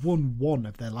they've only won 1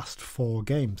 of their last 4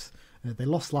 games. They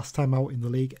lost last time out in the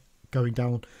league, going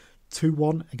down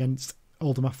 2-1 against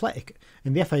Oldham Athletic.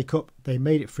 In the FA Cup, they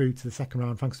made it through to the second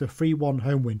round thanks to a 3-1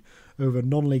 home win over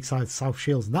non-league side South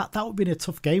Shields. And that would have been a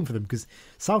tough game for them because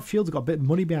South Shields have got a bit of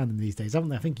money behind them these days, haven't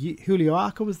they? I think Julio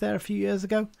Arca was there a few years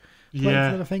ago.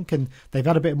 Yeah. Them, I think, and they've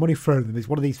had a bit of money thrown at them. It's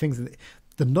one of these things that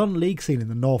the non-league scene in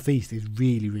the North East is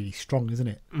really, really strong, isn't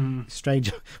it? It's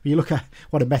strange. When you look at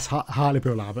what a mess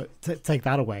Hartlepool are, but take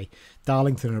that away.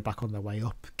 Darlington are back on their way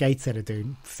up. Gateshead are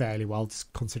doing fairly well,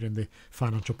 just considering the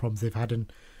financial problems they've had.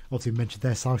 And also you mentioned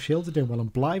there, South Shields are doing well,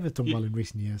 and Blythe have done well in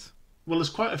recent years. Well, there's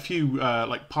quite a few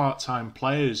like part-time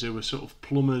players who are sort of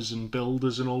plumbers and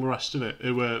builders and all the rest of it,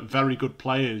 who are very good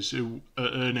players who are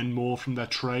earning more from their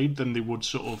trade than they would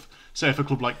sort of, say if a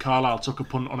club like Carlisle took a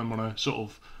punt on them on a sort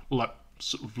of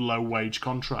low-wage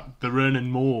contract. They're earning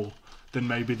more than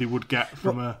maybe they would get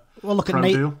from a look pro at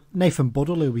deal. Nathan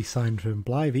Buddle, who we signed from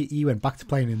Blythe. He went back to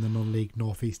playing in the non-league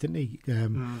North East, didn't he?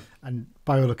 And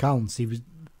by all accounts, he was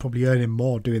probably earning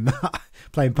more doing that,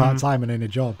 playing part-time and in a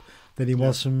job, than he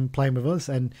was from playing with us.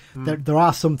 And there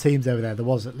are some teams over there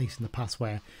was at least in the past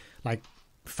where like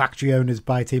factory owners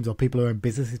buy teams or people who own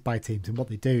businesses buy teams, and what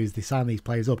they do is they sign these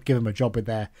players up, give them a job with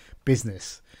their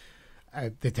business.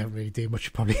 They don't really do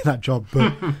much probably in that job,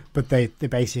 but they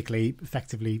basically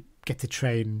effectively get to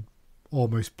train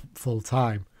almost full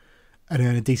time, and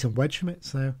earn a decent wedge from it.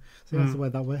 So that's the way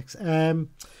that works.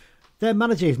 Their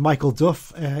manager is Michael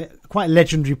Duff, quite a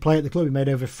legendary player at the club. He made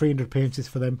over 300 appearances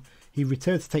for them. He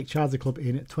returned to take charge of the club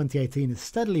in 2018 and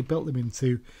steadily built them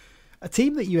into a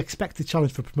team that you expect to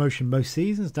challenge for promotion most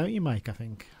seasons, don't you, Mike? I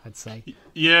think I'd say.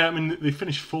 Yeah, I mean, they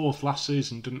finished 4th last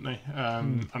season, didn't they?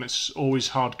 And it's always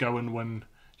hard going when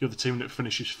you're the team that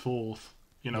finishes 4th.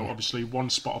 Obviously one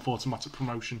spot of automatic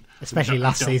promotion. Especially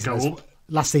last season as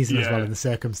well, in the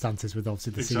circumstances with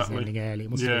obviously the season ending early. It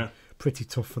must have been pretty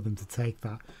tough for them to take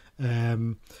that.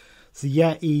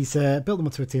 He's built them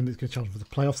into a team that's going to challenge for the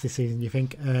playoffs this season, you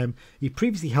think. He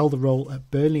previously held a role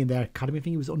at Burnley in their academy. I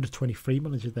think he was under 23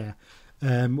 manager there.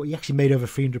 He actually made over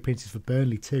 300 appearances for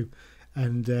Burnley too.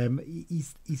 And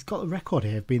he's got a record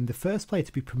here of being the first player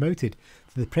to be promoted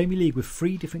to the Premier League with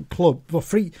three different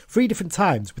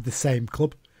times with the same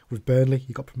club. With Burnley,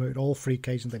 he got promoted all 3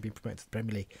 occasions they've been promoted to the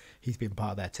Premier League. He's been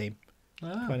part of their team.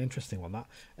 Quite an interesting one, that.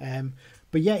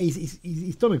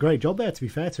 He's done a great job there, to be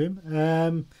fair to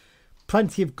him.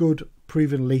 Plenty of good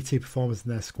proven League 2 performers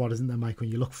in their squad, isn't there, Mike,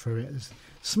 when you look through it? There's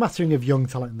a smattering of young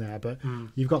talent in there, but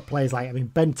you've got players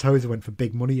like, Ben Tozer went for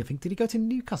big money, I think. Did he go to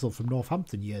Newcastle from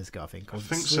Northampton years ago, I think? I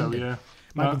think so, yeah.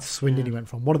 Might have been Swindon he went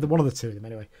from. One of the two of them,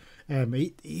 anyway.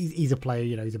 He's a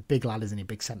player, he's a big lad, isn't he?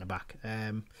 Big centre-back.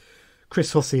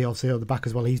 Chris Hussey, obviously, at the back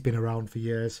as well. He's been around for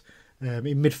years.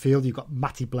 In midfield, you've got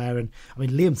Matty Blair, and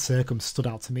Liam Sercombe stood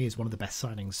out to me as one of the best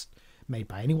signings made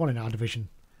by anyone in our division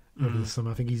over the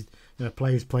summer. I think he's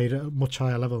players played at a much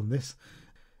higher level than this.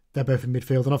 They're both in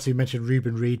midfield, and obviously you mentioned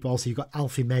Ruben Reid, but also you've got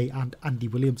Alfie May and Andy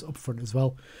Williams up front as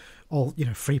well. All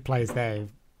 3 players there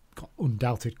who've got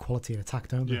undoubted quality in attack,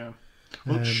 don't they? Yeah.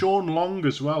 Well, Sean Long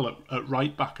as well at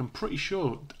right back. I'm pretty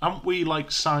sure, haven't we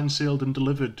signed, sealed, and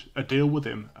delivered a deal with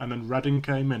him, and then Reading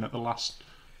came in at the last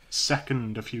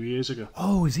second a few years ago.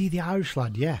 Oh, is he the Irish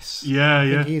lad? Yes. Yeah. I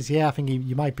think he is. Yeah, I think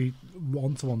you might be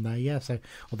onto one there. Yeah. So,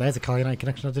 there's a Cal United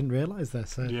connection I didn't realise there.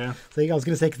 So, yeah. So I was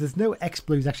going to say, because there's no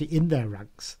ex-Blues actually in their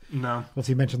ranks. No.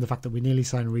 Obviously, you mentioned the fact that we nearly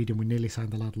signed Reid and we nearly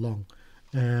signed the lad Long.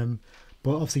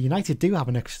 But obviously, United do have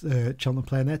an ex-Cheltenham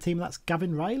player in their team. That's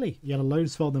Gavin Riley. He had a loan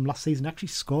spell them last season. Actually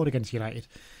scored against United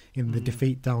in the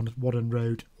defeat down at Wadden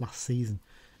Road last season.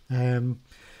 Team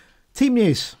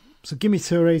news. So Gimme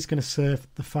Toure is going to serve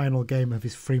the final game of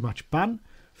his 3-match ban.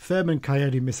 Furman and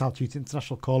Coyote miss out due to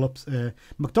international call-ups.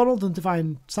 McDonald and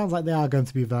Devine sounds like they are going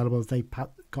to be available as they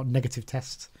got negative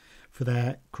tests for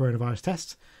their coronavirus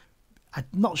tests. I'm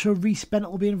not sure Reece Bennett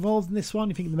will be involved in this one.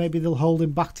 You think maybe they'll hold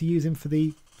him back to use him for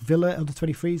the Villa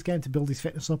under-23s game to build his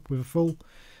fitness up with a full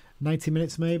 90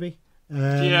 minutes maybe?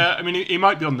 Yeah, he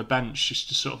might be on the bench just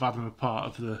to sort of have him a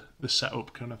part of the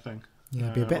setup kind of thing.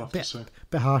 Yeah, it'd be a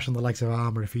bit harsh on the legs of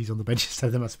Armour if he's on the bench instead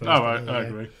of them, I suppose. Oh, I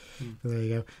agree. There you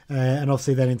go. And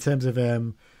obviously then in terms of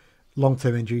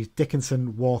long-term injuries,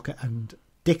 Dickinson, Walker and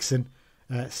Dixon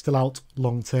still out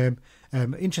long-term.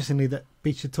 Interestingly, that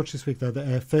Beach had touched this week, though,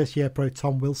 that first-year pro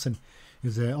Tom Wilson,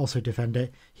 who's also a defender,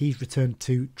 he's returned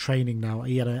to training now.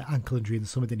 He had an ankle injury in the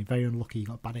summer, didn't he? Very unlucky. He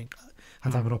got bad ankle,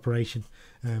 had to have an operation.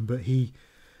 But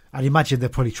I'd imagine they'll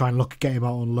probably try and look at getting him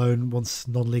out on loan once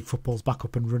non-league football's back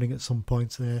up and running at some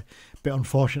point. A bit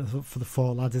unfortunate for the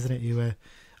 4 lads, isn't it, who are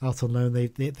out on loan.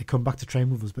 They come back to train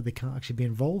with us, but they can't actually be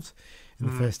involved in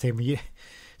the first team.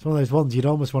 It's one of those ones you'd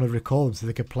almost want to recall them so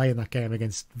they could play in that game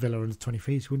against Villa under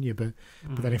 23s, wouldn't you? But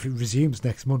then if it resumes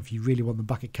next month, you really want them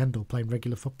back at Kendal playing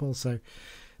regular football. So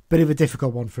bit of a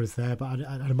difficult one for us there, but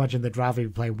I'd imagine they'd rather be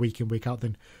playing week in, week out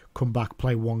than come back,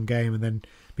 play one game and then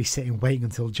be sitting waiting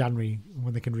until January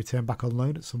when they can return back on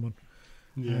loan at someone.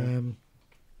 Yeah.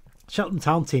 Cheltenham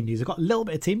Town team news. I've got a little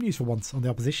bit of team news for once on the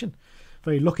opposition.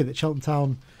 Very lucky that Cheltenham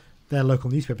Town, their local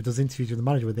newspaper, does interviews with the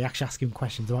manager where they actually ask him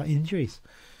questions about injuries.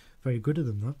 Very good of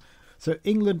them, though. So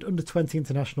England under-20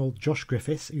 international Josh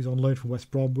Griffiths, who's on loan from West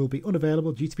Brom, will be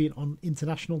unavailable due to being on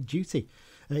international duty.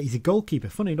 He's a goalkeeper.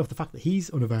 Funny enough, the fact that he's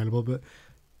unavailable,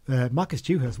 but Marcus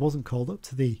Dewhurst wasn't called up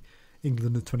to the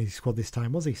England under-20 squad this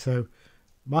time, was he? So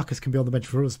Marcus can be on the bench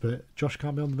for us, but Josh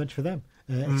can't be on the bench for them.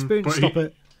 Experienced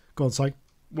stopper. Go on, sorry.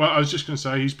 Well, I was just going to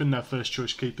say, he's been their first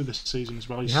choice keeper this season as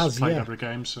well. He's played every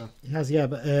game, so... He has, yeah,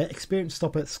 but experienced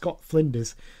stopper Scott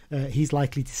Flinders, he's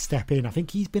likely to step in. I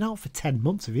think he's been out for 10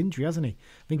 months of injury, hasn't he?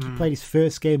 I think he played his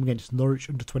first game against Norwich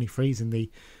under-23s in the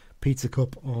Pizza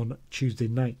Cup on Tuesday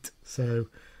night. So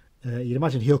you'd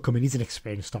imagine he'll come in. He's an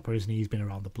experienced stopper, isn't he? He's been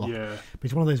around the block. Yeah. But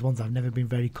he's one of those ones I've never been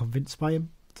very convinced by him,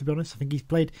 to be honest. I think he's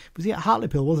played... Was he at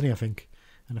Hartlepool, wasn't he, I think?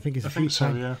 And I think it's a few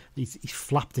times. Yeah. He's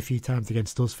flapped a few times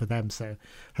against us for them, so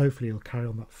hopefully he'll carry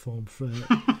on that form for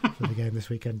the game this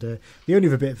weekend. The only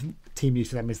other bit of team news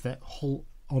for them is that Hull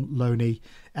on loanee.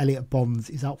 Elliot Bonds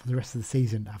is out for the rest of the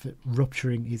season after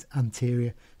rupturing his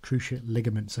anterior cruciate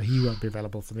ligament, so he won't be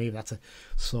available for me. That's a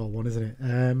sore one, isn't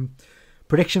it?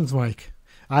 Predictions, Mike.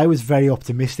 I was very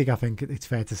optimistic, I think it's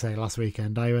fair to say, last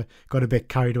weekend. I got a bit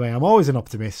carried away. I'm always an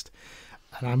optimist,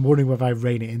 and I'm wondering whether I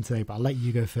rein it in today, but I'll let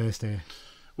you go first here.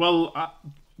 Well,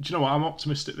 do you know what? I'm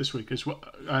optimistic this week as well.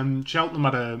 Cheltenham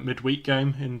had a midweek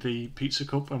game in the Pizza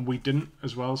Cup, and we didn't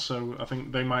as well. So I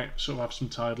think they might sort of have some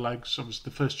tired legs. Obviously,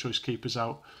 the first choice keeper's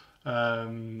out.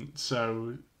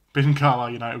 So being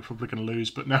Carlisle United, we're probably going to lose.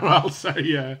 But no, I'll say, do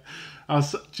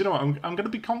you know what? I'm going to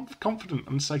be confident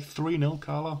and say 3-0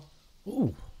 Carlisle.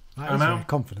 Ooh, that is very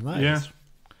confident. That is.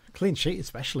 Clean sheet,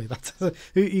 especially. Who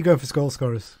are you going for goal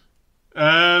scorers?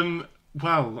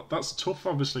 Well, that's tough,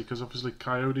 obviously, because obviously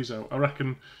Coyote's out. I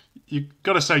reckon you've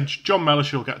got to say John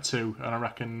Mellish will get 2, and I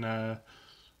reckon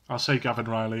I'll say Gavin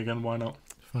Riley again. Why not?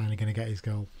 Finally going to get his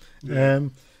goal. Yeah.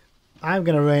 I'm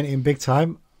going to rein it in big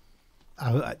time.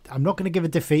 I'm not going to give a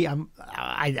defeat.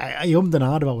 I ummed and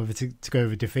ahed about whether to go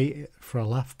with a defeat for a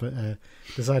laugh, but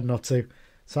decided not to.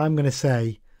 So I'm going to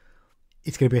say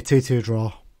it's going to be a 2-2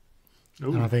 draw.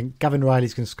 Ooh. And I think Gavin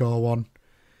Riley's going to score 1.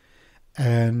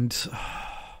 And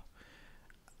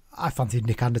I fancied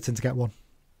Nick Anderton to get 1.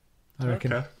 I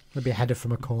reckon maybe a header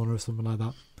from a corner or something like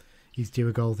that. He's due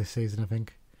a goal this season, I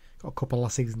think. Got a couple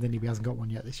last season, didn't he? He hasn't got one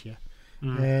yet this year.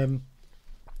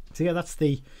 So yeah, that's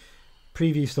the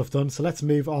preview stuff done. So let's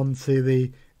move on to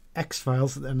the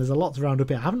X-Files, and there's a lot to round up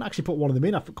here. I haven't actually put one of them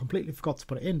in. I completely forgot to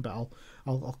put it in, but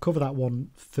I'll cover that one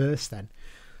first then.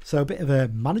 So a bit of a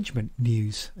management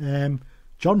news.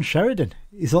 John Sheridan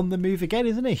is on the move again,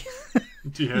 isn't he?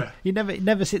 Yeah. He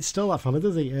never sits still, that fella,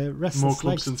 does he? More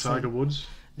clubs than Tiger Woods.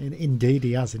 Indeed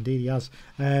he has.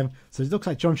 So it looks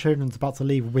like John Sheridan's about to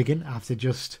leave Wigan after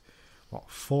just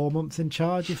 4 months in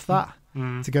charge, if that,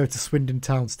 to go to Swindon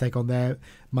Town to take on their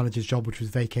manager's job, which was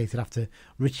vacated after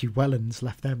Richie Wellens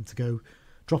left them to go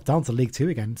drop down to League Two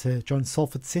again to join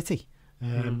Salford City.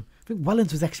 I think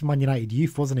Wellens was ex-Man United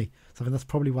youth, wasn't he? So I think that's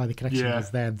probably why the connection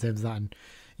was there in terms of that. And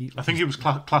I think he was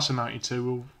class of 92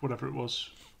 or whatever it was.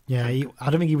 Yeah, I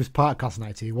don't think he was part of class of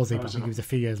 92, was he? But I think he was a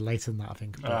few years later than that, I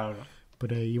think.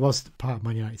 But he was part of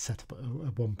Man United setup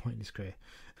at one point in his career.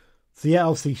 So yeah,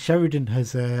 obviously Sheridan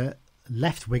has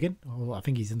left Wigan, or I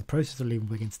think he's in the process of leaving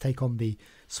Wigan to take on the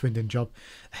Swindon job.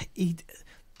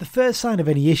 The first sign of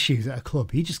any issues at a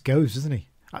club, he just goes, doesn't he?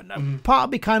 Part of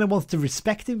me kind of wants to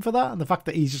respect him for that, and the fact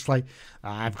that he's just like,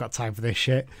 I've got time for this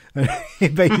shit.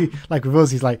 Basically, like with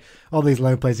us, he's like, all these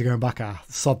loan players are going back.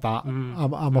 Sod that.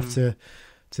 I'm off to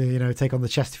take on the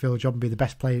Chesterfield job and be the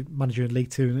best manager in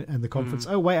League Two and the conference.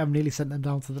 Oh wait, I've nearly sent them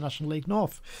down to the National League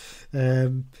North.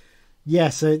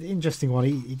 So interesting one.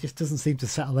 He just doesn't seem to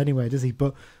settle anywhere, does he?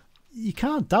 But you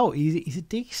can't doubt he's a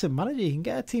decent manager. He can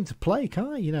get a team to play,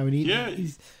 can't he? And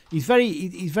he's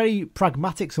very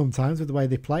pragmatic sometimes with the way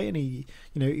they play, and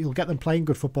he'll get them playing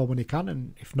good football when he can,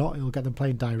 and if not, he'll get them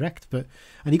playing direct. And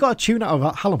he got a tune out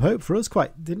of Hallam Hope for us,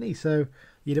 didn't he? So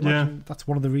you'd imagine that's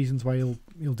one of the reasons why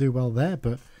he'll do well there.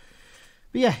 But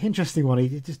yeah, interesting one.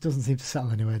 He just doesn't seem to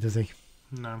settle anywhere, does he?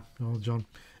 No. Oh, John.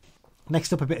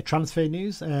 Next up, a bit of transfer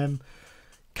news.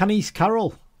 Canis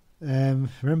Carroll.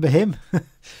 Remember him?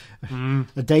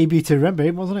 A debut to remember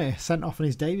him, wasn't it? Sent off on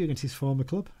his debut against his former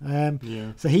club.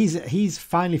 So he's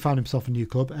finally found himself a new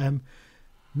club.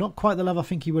 Not quite the level I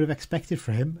think he would have expected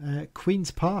for him. Queen's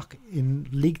Park in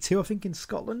League Two, I think, in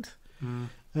Scotland.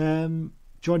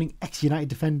 Joining ex-United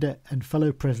defender and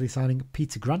fellow Presley signing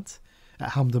Peter Grant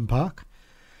at Hampden Park.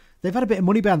 They've had a bit of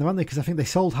money behind them, haven't they? Because I think they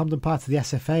sold Hampden Park to the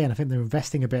SFA, and I think they're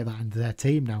investing a bit of that into their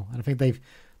team now. And I think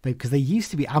because they used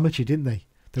to be amateur, didn't they?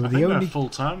 They were they're full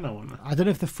time now, aren't they? I don't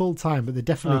know if they're full time, but they're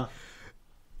definitely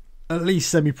at least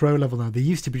semi-pro level now. They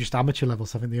used to be just amateur level,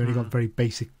 so I think they only got very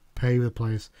basic pay with the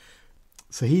players.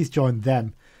 So he's joined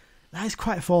them. That is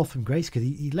quite a fall from grace because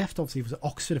he left. Obviously, he was at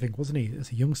Oxford, I think, wasn't he,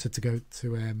 as a youngster to go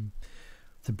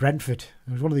to Brentford.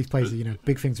 It was one of these places that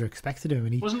big things are expected of him.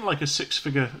 And he wasn't like a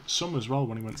 6-figure sum as well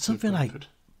when he went something to Brentford. Like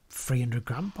 300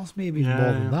 grand, possibly even more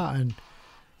than that. And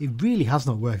it really has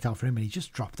not worked out for him. And he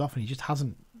just dropped off, and he just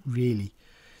hasn't really.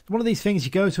 One of these things,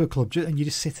 you go to a club and you're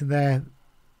just sitting there,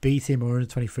 B team or under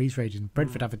 23s for ages. And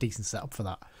Brentford have a decent setup for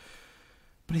that.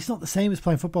 But it's not the same as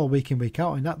playing football week in, week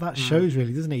out. And that shows,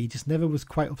 really, doesn't it? He just never was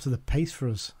quite up to the pace for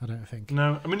us, I don't think.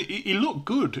 No, I mean, he looked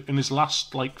good in his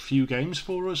last few games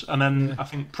for us. And then I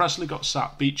think Presley got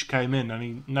sacked, Beach came in, and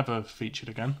he never featured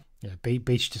again. Yeah,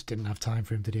 Beach just didn't have time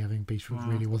for him, did he? I think Beach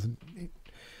really wasn't.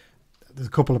 There's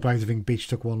a couple of players I think Beach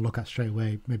took one look at straight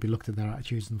away, maybe looked at their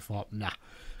attitudes and thought, nah.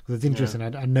 Because it's interesting,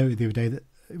 I noted the other day that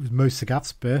it was Mo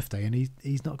Sagaf's birthday and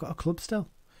he's not got a club still.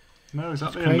 No,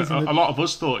 exactly. And a lot of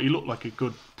us thought he looked like a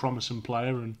good, promising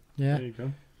player, and there you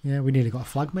go. Yeah, we nearly got a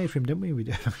flag made for him, didn't we?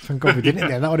 Thank God we didn't.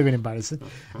 That would have been embarrassing.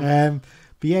 But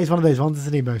yeah, he's one of those ones,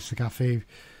 isn't he, most of the cafe?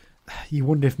 You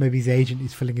wonder if maybe his agent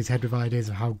is filling his head with ideas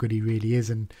of how good he really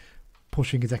is and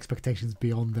pushing his expectations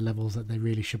beyond the levels that they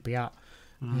really should be at.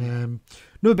 Another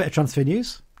bit of transfer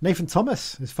news. Nathan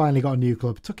Thomas has finally got a new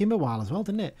club. Took him a while as well,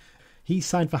 didn't it? He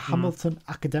signed for Hamilton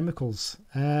Academicals.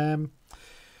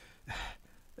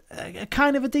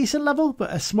 Kind of a decent level,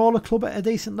 but a smaller club at a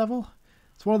decent level.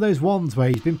 It's one of those ones where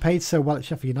he's been paid so well at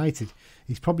Sheffield United,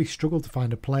 he's probably struggled to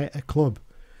find a club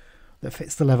that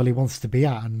fits the level he wants to be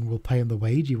at and will pay him the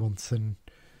wage he wants. And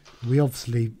we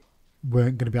obviously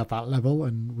weren't going to be at that level,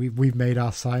 and we've made our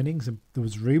signings. And there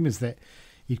was rumours that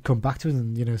he'd come back to us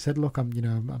and said, "Look,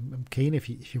 I'm keen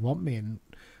if you want me." And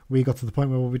we got to the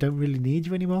point where we don't really need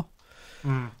you anymore.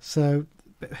 So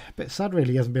a bit sad,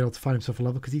 really. He hasn't been able to find himself a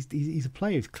level because he's a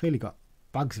player who's clearly got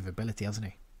bags of ability, hasn't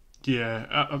he? Yeah,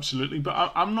 absolutely.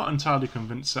 But I'm not entirely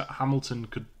convinced that Hamilton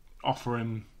could offer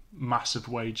him massive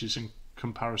wages in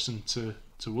comparison to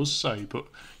us, say. But,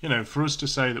 for us to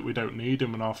say that we don't need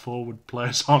him and our forward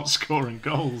players aren't scoring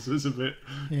goals is a bit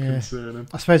concerning.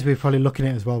 I suppose we're probably looking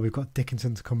at it as well. We've got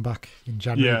Dickinson to come back in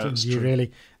January. Yeah, that's true.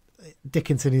 Really,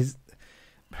 Dickinson is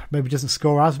maybe doesn't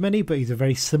score as many, but he's a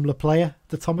very similar player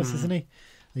to Thomas, isn't he?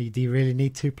 Do you really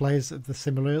need two players of the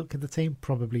similar ilk in the team?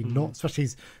 Probably not, especially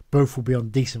as both will be on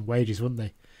decent wages, wouldn't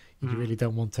they? You really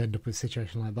don't want to end up with a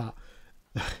situation like that.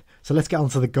 So let's get on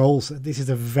to the goals. This is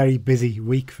a very busy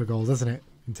week for goals, isn't it,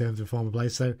 in terms of former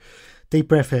players? So deep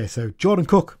breath here. So Jordan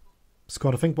Cook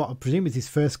scored, I think, what I presume is his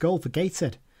first goal for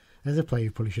Gateshead. There's a player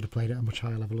who probably should have played at a much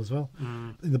higher level as well.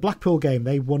 In the Blackpool game,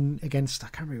 they won against, I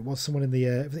can't remember, it was someone in the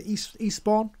was it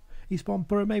Eastbourne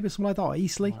Borough, maybe, something like that, or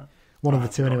Eastleigh? Right. One of the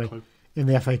two anyway. In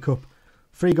the FA Cup.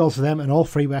 3 goals for them, and all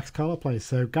 3 were ex-Carlisle players.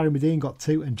 So Gary Medine got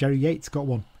 2 and Jerry Yates got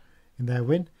 1 in their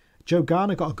win. Joe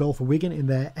Garner got a goal for Wigan in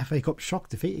their FA Cup shock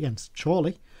defeat against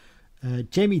Chorley.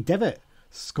 Jamie Devitt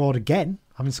scored again.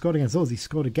 Having scored against us, he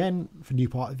scored again for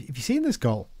Newport. Have you seen this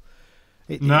goal?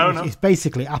 It's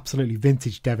basically absolutely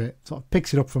vintage Devitt. Sort of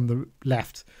picks it up from the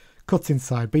left, cuts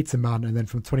inside, beats a man, and then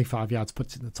from 25 yards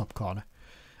puts it in the top corner.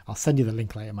 I'll send you the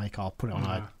link later, Mike. I'll put it on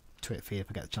our Twitter feed if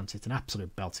I get the chance. It's an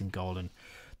absolute belting goal and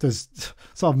does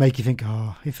sort of make you think,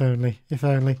 oh, if only.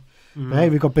 But hey,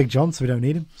 we've got Big John, so we don't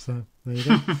need him. So there you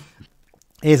go.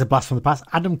 Here's a blast from the past.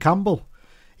 Adam Campbell.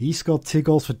 He scored 2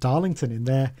 goals for Darlington in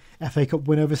their FA Cup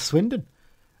win over Swindon.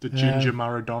 The Ginger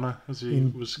Maradona, as he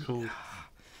was called.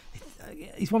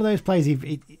 He's one of those players.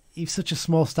 He's such a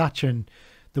small stature, and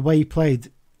the way he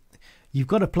played, you've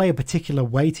got to play a particular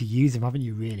way to use him, haven't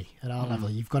you, really, at our level?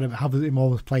 You've got to have him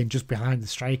always playing just behind the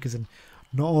strikers, and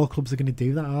not all clubs are going to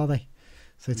do that, are they?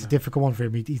 So it's a difficult one for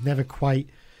him. He's never quite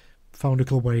found a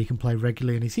club where he can play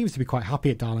regularly, and he seems to be quite happy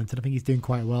at Darlington. I think he's doing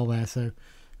quite well there, so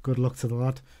good luck to the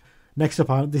lad. Next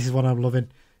up, this is one I'm loving.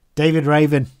 David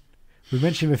Raven. We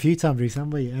mentioned him a few times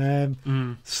recently.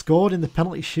 Scored in the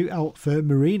penalty shootout for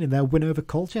Marine in their win over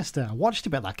Colchester. I watched a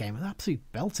bit of that game. An absolute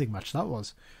belting match that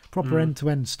was. Proper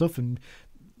end-to-end stuff. And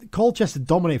Colchester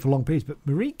dominated for long periods, but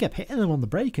Marine kept hitting them on the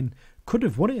break and could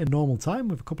have won it in normal time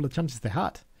with a couple of chances they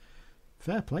had.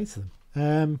 Fair play to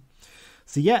them.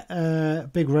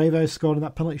 Big Ravo scored in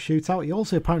that penalty shootout. He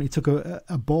also apparently took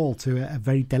a ball to a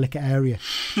very delicate area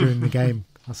during the game.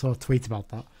 I saw a tweet about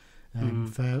that.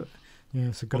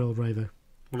 It's a good old Ravo.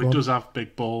 Well, he does have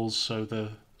big balls, so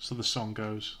the song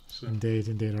goes. So. Indeed.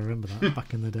 I remember that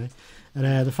back in the day.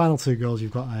 And the final 2 goals,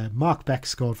 you've got Mark Beck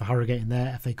scored for Harrogate in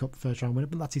their FA Cup first round winner,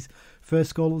 but that's his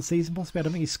first goal of the season, possibly. I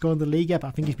don't think he's scored in the league yet, but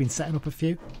I think he's been setting up a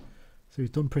few. So he's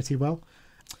done pretty well.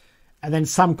 And then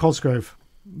Sam Cosgrove,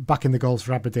 back in the goals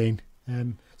for Aberdeen.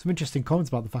 Some interesting comments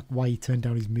about the fact why he turned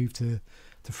down his move to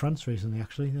France recently,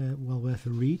 actually. Well worth a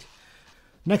read.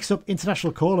 Next up,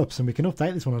 international call-ups, and we can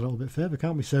update this one a little bit further,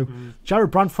 can't we? So,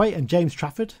 Jared Branthwaite and James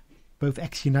Trafford, both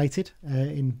ex-United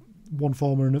in one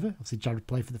form or another. Obviously, Jared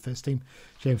played for the first team.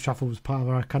 James Trafford was part of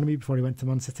our academy before he went to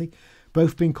Man City.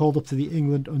 Both being called up to the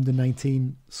England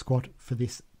under-19 squad for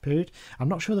this period. I'm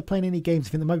not sure they're playing any games.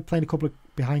 I think they might be playing a couple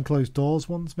of behind-closed doors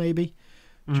ones, maybe,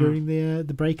 during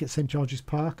the break at St George's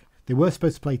Park. They were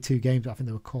supposed to play 2 games, but I think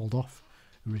they were called off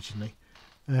originally.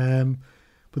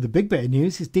 But the big bit of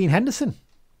news is Dean Henderson.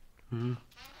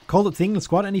 Called up to the England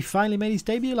squad, and he finally made his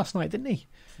debut last night, didn't he?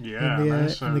 Yeah,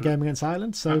 in the game against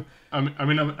Ireland. So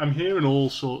I'm hearing all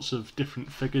sorts of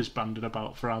different figures banded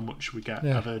about for how much we get.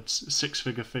 Yeah. I've heard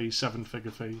 6-figure fee,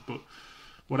 7-figure fee, but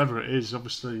whatever it is,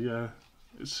 obviously,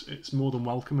 it's more than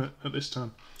welcome at this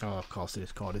time. Oh, of course it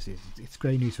is. It's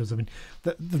great news for us. I mean,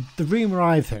 the rumour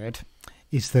I've heard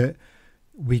is that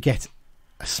we get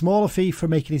a smaller fee for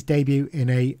making his debut in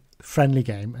a friendly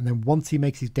game, and then once he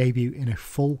makes his debut in a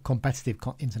full competitive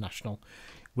international,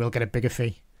 we'll get a bigger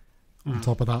fee on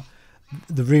top of that.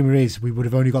 The rumour is we would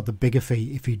have only got the bigger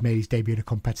fee if he'd made his debut in a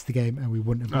competitive game, and we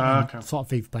wouldn't have got any sort of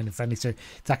fee for playing a friendly. So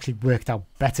it's actually worked out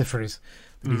better for us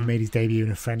that he's made his debut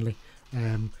in a friendly.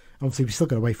 Obviously, we've still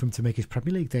got to wait for him to make his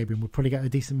Premier League debut, and we'll probably get a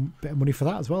decent bit of money for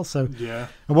that as well. So, and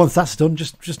once that's done,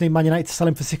 just need Man United to sell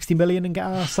him for 60 million and get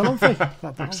our sell-on fee.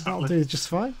 That'll do just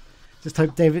fine. Just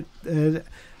hope David De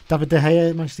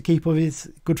Gea managed to keep up his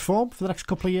good form for the next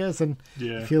couple of years, and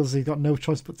feels he's got no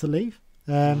choice but to leave.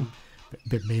 A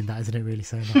bit mean that, isn't it, really,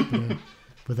 saying that?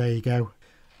 But there you go.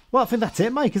 Well, I think that's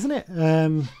it, Mike, isn't it?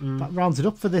 That rounds it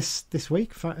up for this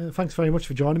week. Thanks very much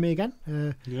for joining me again.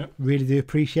 Really do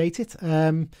appreciate it.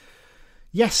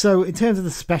 Yes, so in terms of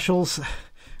the specials,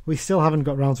 we still haven't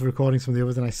got round to recording some of the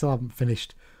others, and I still haven't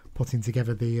finished putting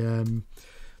together the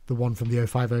one from the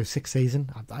 05-06 season.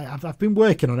 I've been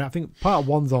working on it. I think part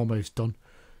 1's almost done,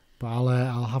 but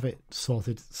I'll have it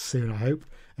sorted soon, I hope.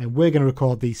 And we're going to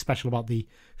record the special about the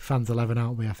Fans 11,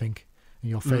 aren't we, I think, and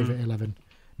your favourite 11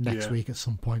 next week at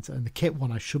some point. And the kit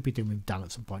one I should be doing with Dan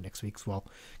at some point next week as well,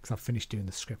 because I've finished doing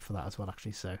the script for that as well,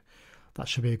 actually. So that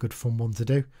should be a good fun one to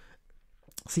do.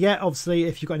 So yeah, obviously,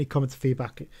 if you've got any comments or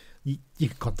feedback, you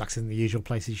can contact us in the usual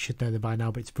places. You should know them by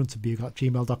now, but it's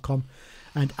bruntonbugle@gmail.com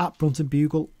and at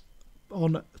bruntonbugle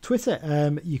on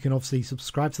Twitter. You can obviously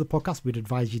subscribe to the podcast. We'd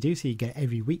advise you do, so you get it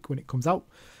every week when it comes out.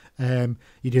 You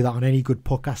do that on any good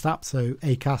podcast app, so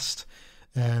Acast,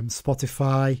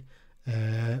 Spotify,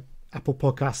 Apple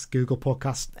Podcasts, Google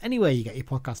Podcasts, anywhere you get your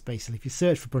podcast, basically. If you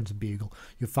search for Brunton Bugle,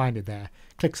 you'll find it there.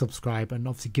 Click subscribe, and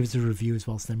obviously give us a review as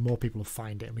well, so then more people will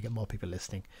find it and we get more people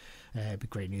listening. It'd be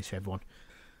great news for everyone.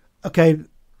 Okay,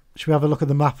 should we have a look at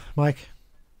the map, Mike?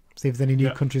 See if there's any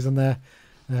new countries on there.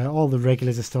 All the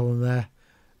regulars are still on there.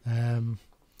 On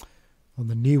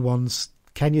the new ones,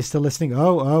 Kenya's still listening.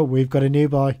 Oh, we've got a new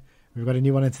boy. We've got a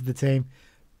new one into the team.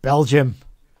 Belgium.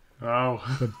 Oh.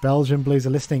 The Belgian Blues are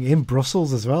listening in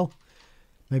Brussels as well.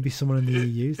 Maybe someone in the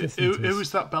EU is listening to us. Who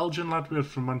was that Belgian lad we had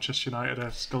from Manchester United? I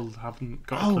still haven't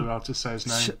got a clue how to say his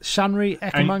name. Shanri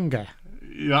Ekamanga.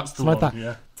 That's the one, like that.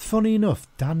 Yeah. Funny enough,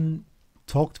 Dan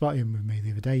talked about him with me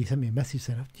the other day. He sent me a message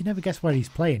saying, you never guess where he's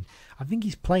playing. I think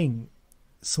he's playing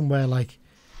somewhere like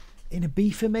in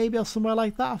Ibiza maybe, or somewhere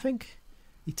like that, I think.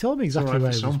 He told me exactly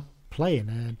where he was playing.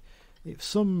 And it's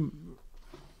some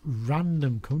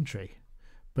random country.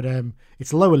 But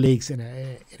it's lower leagues in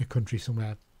a country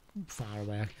somewhere far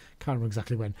away. I can't remember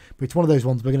exactly when. But it's one of those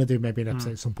ones we're going to do maybe an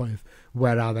episode at some point of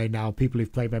where are they now? People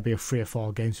who've played maybe 3 or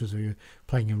 4 games who are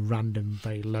playing in random,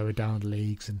 very lower down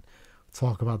leagues, and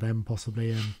talk about them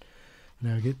possibly, and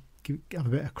have a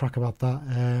bit of crack about that.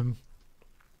 I'm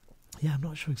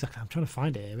not sure exactly. I'm trying to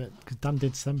find it because Dan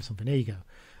did send me something. There you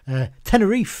go.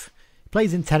 Tenerife. He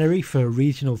plays in Tenerife for a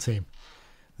regional team.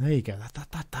 There you go.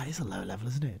 That is a low level,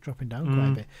 isn't it? Dropping down quite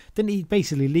a bit. Didn't he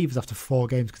basically leave us after 4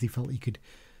 games because he felt he could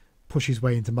push his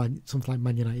way into something like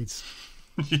Man United's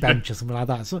bench or something like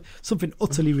that? So something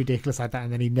utterly ridiculous like that,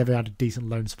 and then he never had a decent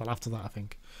loan spell after that, I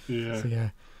think. Yeah. So yeah,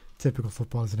 typical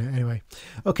football, isn't it? Anyway,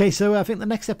 okay. So I think the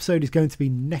next episode is going to be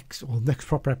next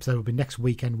proper episode will be next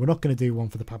weekend. We're not going to do one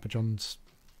for the Papa John's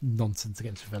nonsense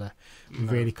against Villa. We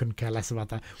really couldn't care less about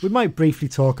that. We might briefly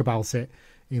talk about it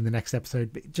in the next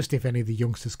episode, but just if any of the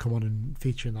youngsters come on and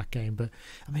feature in that game. But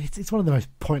I mean, it's one of the most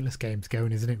pointless games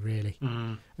going, isn't it, really?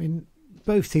 I mean,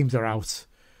 both teams are out.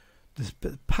 There's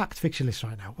a packed fixture list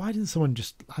right now. Why didn't someone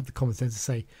just have the common sense to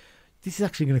say, this is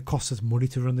actually going to cost us money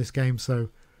to run this game, so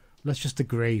let's just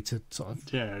agree to sort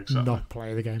of not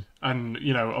play the game. And,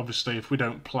 obviously if we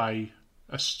don't play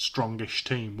a strongish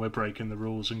team, we're breaking the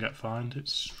rules and get fined.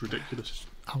 It's ridiculous.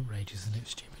 Outrageous, isn't it?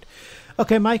 Stupid.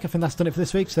 Okay, Mike, I think that's done it for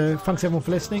this week. So thanks everyone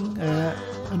for listening,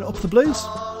 and up the Blues.